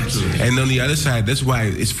 Very true. And on the other side, that's why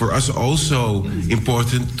it's for us also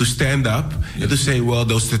important to stand up and to say, well,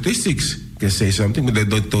 those statistics can say something, but they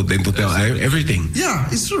don't tell everything. Yeah,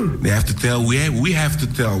 it's true. They have to tell. We have to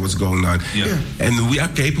tell what's going on, and we are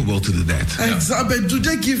capable to do that. Exactly. But do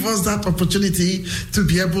they give us that opportunity to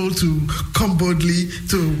be able to come boldly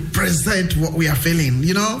to present what we are feeling?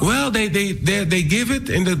 You know. Well, they give it,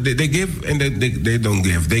 and they give, and they don't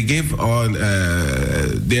give. They give on.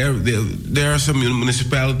 There are some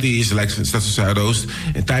municipalities like Stad Zuidoost,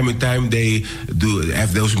 and time they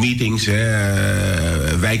have those meetings,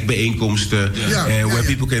 wijkbijeenkomsten. Where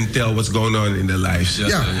people can tell what's going on in their lives.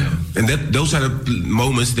 And those are the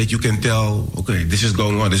moments that you can tell, okay, this is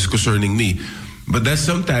going on, this is concerning me. But that's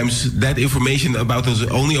sometimes that information about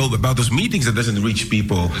those meetings that doesn't reach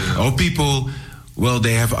people. Or people, well,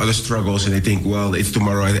 they have other struggles and they think, well, it's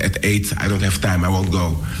tomorrow at 8, I don't have time, I won't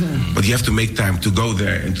go. But you have to make time to go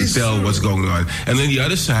there and to tell what's going on. And on the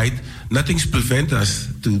other side, nothing's prevent us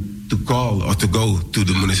to call or to go to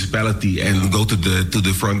the municipality and go to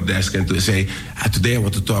the front desk and to say, today I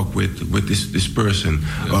want to talk with this person,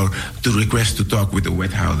 or to request to talk with the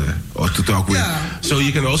wethouder, or to talk with. So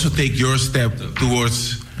you can also take your step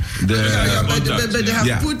towards but they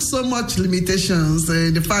have put so much limitations.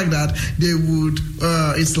 The fact that they would,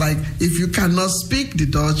 it's like if you cannot speak the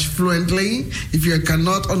Dutch fluently, if you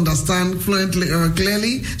cannot understand fluently or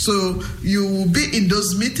clearly, so you will be in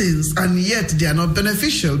those meetings, and yet they are not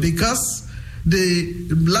beneficial because the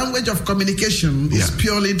language of communication is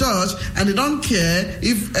purely Dutch, and they don't care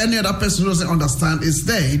if any other person doesn't understand is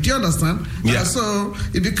there. Do you understand? So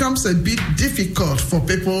it becomes a bit difficult for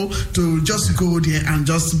people to just go there and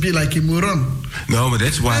just be like a moron. No, but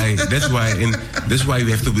that's why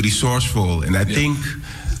we have to be resourceful, and I think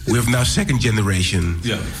we have now second generation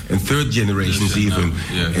and third generations even,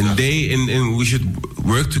 and we should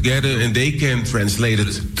work together, and they can translate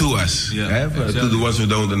it to us, to the ones who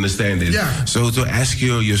don't understand it. So to ask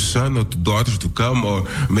your son or daughter to come, or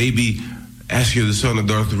maybe ask your son or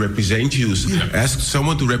daughter to represent you. Ask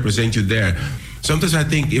someone to represent you there. Sometimes I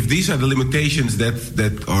think if these are the limitations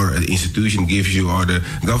that our institution gives you or the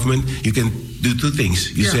government, you can do two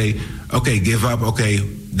things. You say, okay, give up. Okay,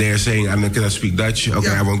 they're saying I cannot speak Dutch. Okay,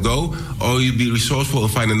 I won't go. Or you be resourceful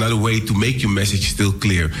and find another way to make your message still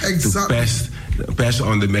clear. Exactly. To pass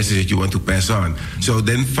on the message that you want to pass on. So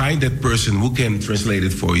then find that person who can translate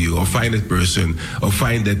it for you, or find that person, or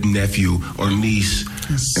find that nephew or niece,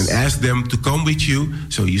 and ask them to come with you,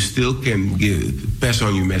 so you still can pass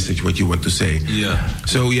on your message, what you want to say. Yeah.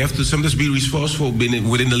 So you have to sometimes be resourceful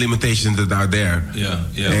within the limitations that are there. Yeah.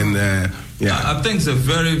 Yeah. And I think it's a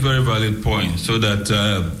very, very valid point. So that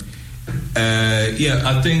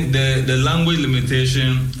I think the language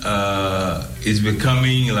limitation is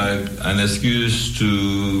becoming like an excuse to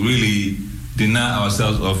really deny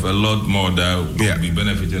ourselves of a lot more that will be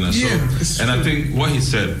benefiting us. So, and I think what he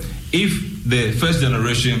said, if the first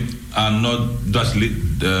generation are not Dutch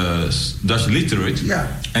literate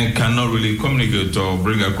and cannot really communicate or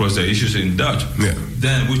bring across their issues in Dutch,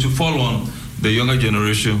 then we should follow on the younger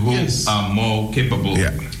generation who are more capable.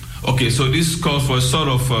 Okay, so this calls for a sort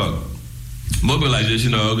of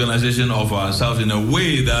mobilization or organization of ourselves in a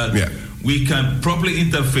way that we can properly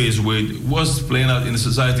interface with what's playing out in the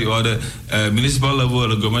society or the municipal level or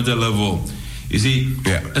the governmental level. You see?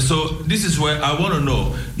 So this is where I want to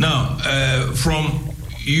know. Now, from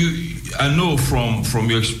you, I know from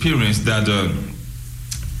your experience that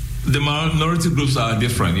the minority groups are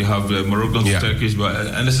different. You have Moroccans, Turkish,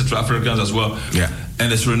 and the Central Africans as well.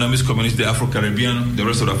 And the Surinamese community, the Afro-Caribbean, the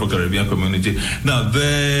rest of the Afro-Caribbean community. Now,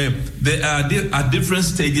 they are at different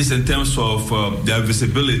stages in terms of their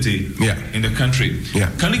visibility in the country.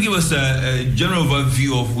 Can you give us a general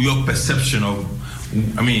overview of your perception of,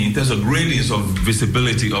 in terms of gradients of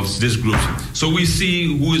visibility of this group, so we see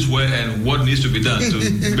who is where and what needs to be done to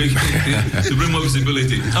bring more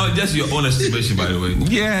visibility? Oh, just your own estimation, by the way.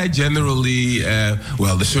 Yeah, generally,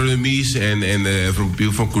 the Surinamese and from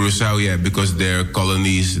people from Curaçao, because their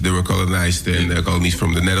colonies, they were colonized, and colonies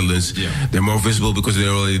from the Netherlands, they're more visible because they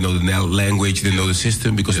already know the language, they know the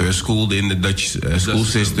system, because they were schooled in the Dutch school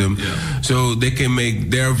system. So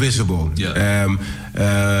they're visible.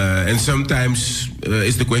 And sometimes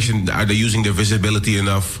it's the question, are they using their visibility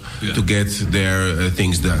enough to get their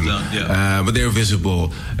things done? But they're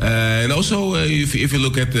visible. And also, if you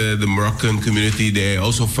look at the Moroccan community, they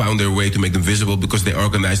also found their way to make them visible because they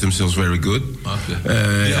organized themselves very good.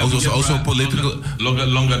 Also political.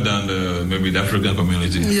 Longer than maybe the African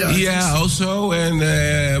community. Also, and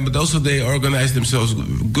but also they organized themselves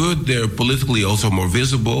good. They're politically also more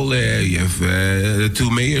visible. You have 2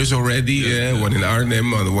 mayors already, one in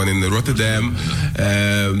Arnhem, one in Rotterdam.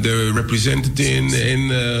 They're represented in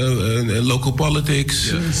local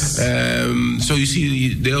politics. So you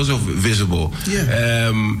see, they're also visible.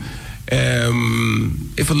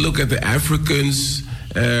 If I look at the Africans,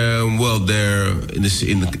 they're in the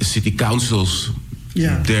city councils.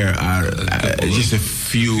 There are just a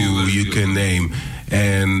few you can name,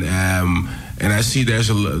 and I see there's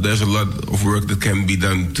a lot of work that can be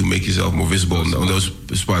done to make yourself more visible on those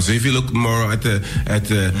spots. So if you look more at the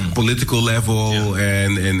political level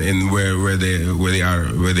and where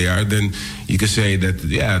they are, then you can say that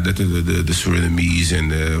the Surinamese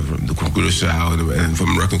and the Curaçao and from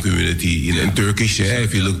Moroccan community in Turkish.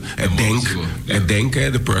 If you look at Denk,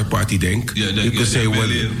 the party Denk, you can say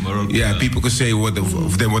people can say what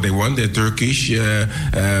they want. They're Turkish,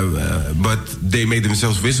 but they made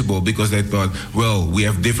themselves visible because they thought, well, we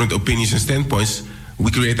have different opinions and standpoints.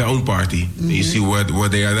 We create our own party. You see where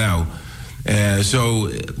they are now.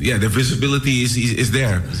 The visibility is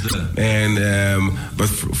there. And but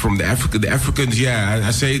from the Africans,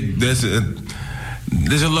 I say there's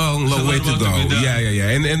a long way to go.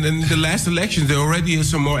 And the last elections, there already is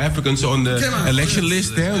some more Africans on the election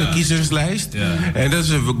list there, on the kiezerslijst. And that's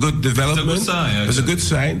a good development. That's a good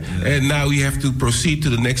sign. And now we have to proceed to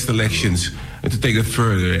the next elections and to take it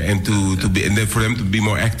further and then for them to be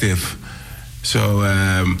more active. So,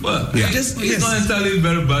 it's not entirely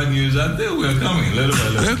very bad news. I think we're coming little by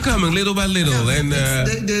little. They're coming little by little,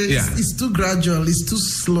 it's too gradual. It's too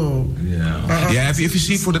slow. If you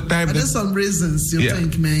see for the time, there's some reasons you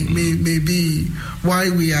think may be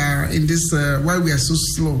why we are in this, why we are so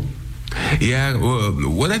slow.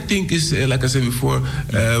 What I think is, like I said before,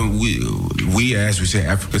 we as we say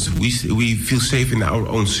Africans, we feel safe in our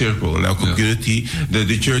own circle, in our community.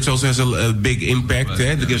 The church also has a big impact.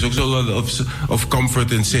 There's also a lot of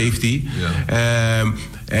comfort and safety. And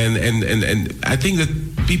I think that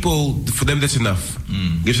people, for them, that's enough.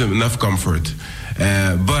 Gives them enough comfort.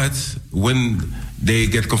 But when they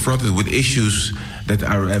get confronted with issues that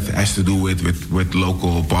has to do with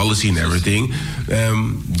local policy and everything,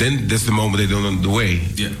 then that's the moment they don't know the way.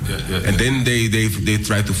 And then they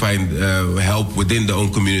try to find help within their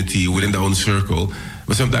own community, within their own circle.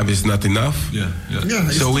 But sometimes it's not enough.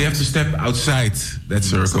 So we have to step outside that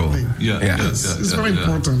circle. It's very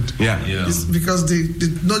important. It's because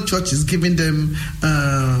no church is giving them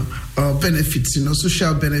benefits,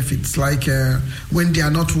 social benefits, like when they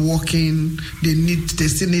are not working, they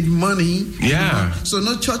still need money. So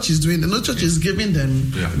no church is doing that. No church is giving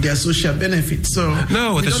them their social benefits. So we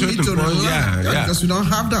don't need to rely because we don't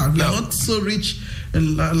have that. We are not so rich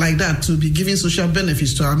like that to be giving social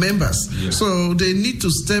benefits to our members. So they need to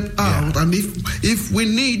step out, and if we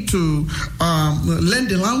need to learn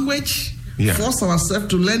the language, force ourselves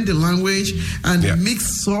to learn the language and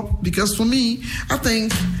mix up, because for me,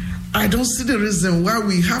 I don't see the reason why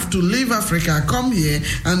we have to leave Africa, come here,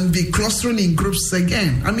 and be clustering in groups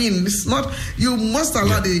again. I mean, it's not. You must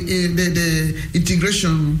allow the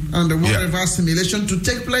integration and the whatever assimilation to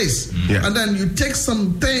take place, and then you take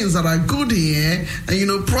some things that are good here,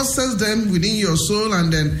 and process them within your soul,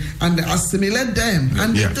 and assimilate them.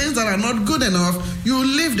 And the things that are not good enough, you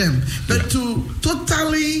leave them. But to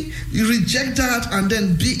totally reject that and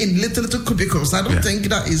then be in little cubicles, I don't think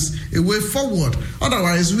that is a way forward.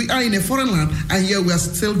 Otherwise, we are in a foreign land, and here we are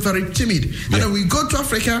still very timid. And when we go to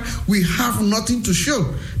Africa, we have nothing to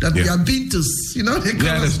show that we are beaters.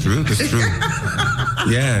 That's true. That's true.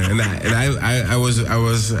 And I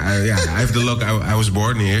have the luck. I was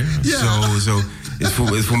born here, so.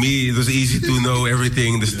 For me, it was easy to know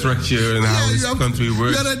everything, the structure and how this country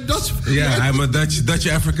works. You're a Dutch. I'm a Dutch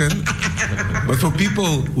African. But for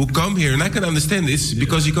people who come here, and I can understand this,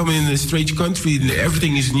 because you come in a strange country, and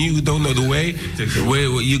everything is new, you don't know the way.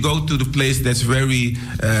 Where you go to the place that's very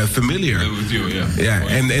familiar. With you,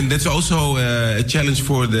 and that's also a challenge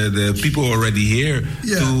for the people already here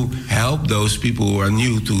to help those people who are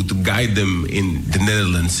new, to guide them in the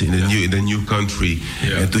Netherlands, in the new country,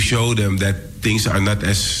 and to show them that things are not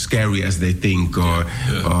as scary as they think, and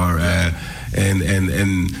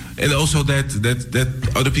also that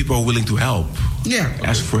other people are willing to help.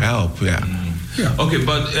 Ask for help. Okay,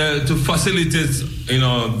 but to facilitate,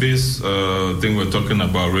 this thing we're talking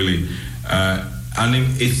about, really, and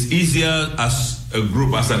it's easier as a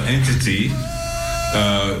group, as an entity,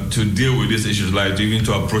 to deal with these issues, like even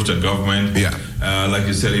to approach the government. Like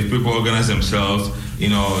you said, if people organize themselves,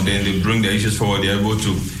 then they bring the issues forward, they're able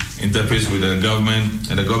to interface with the government,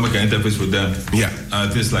 and the government can interface with them.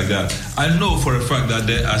 Things like that. I know for a fact that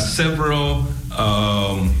there are several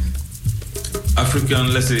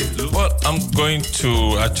African, let's say. Well, I'm going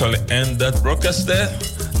to actually end that broadcast there.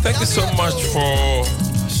 Thank you so much for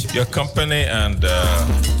your company, and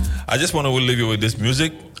I just want to leave you with this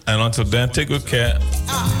music. And until then, take good care.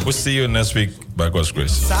 We'll see you next week by God's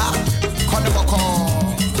grace.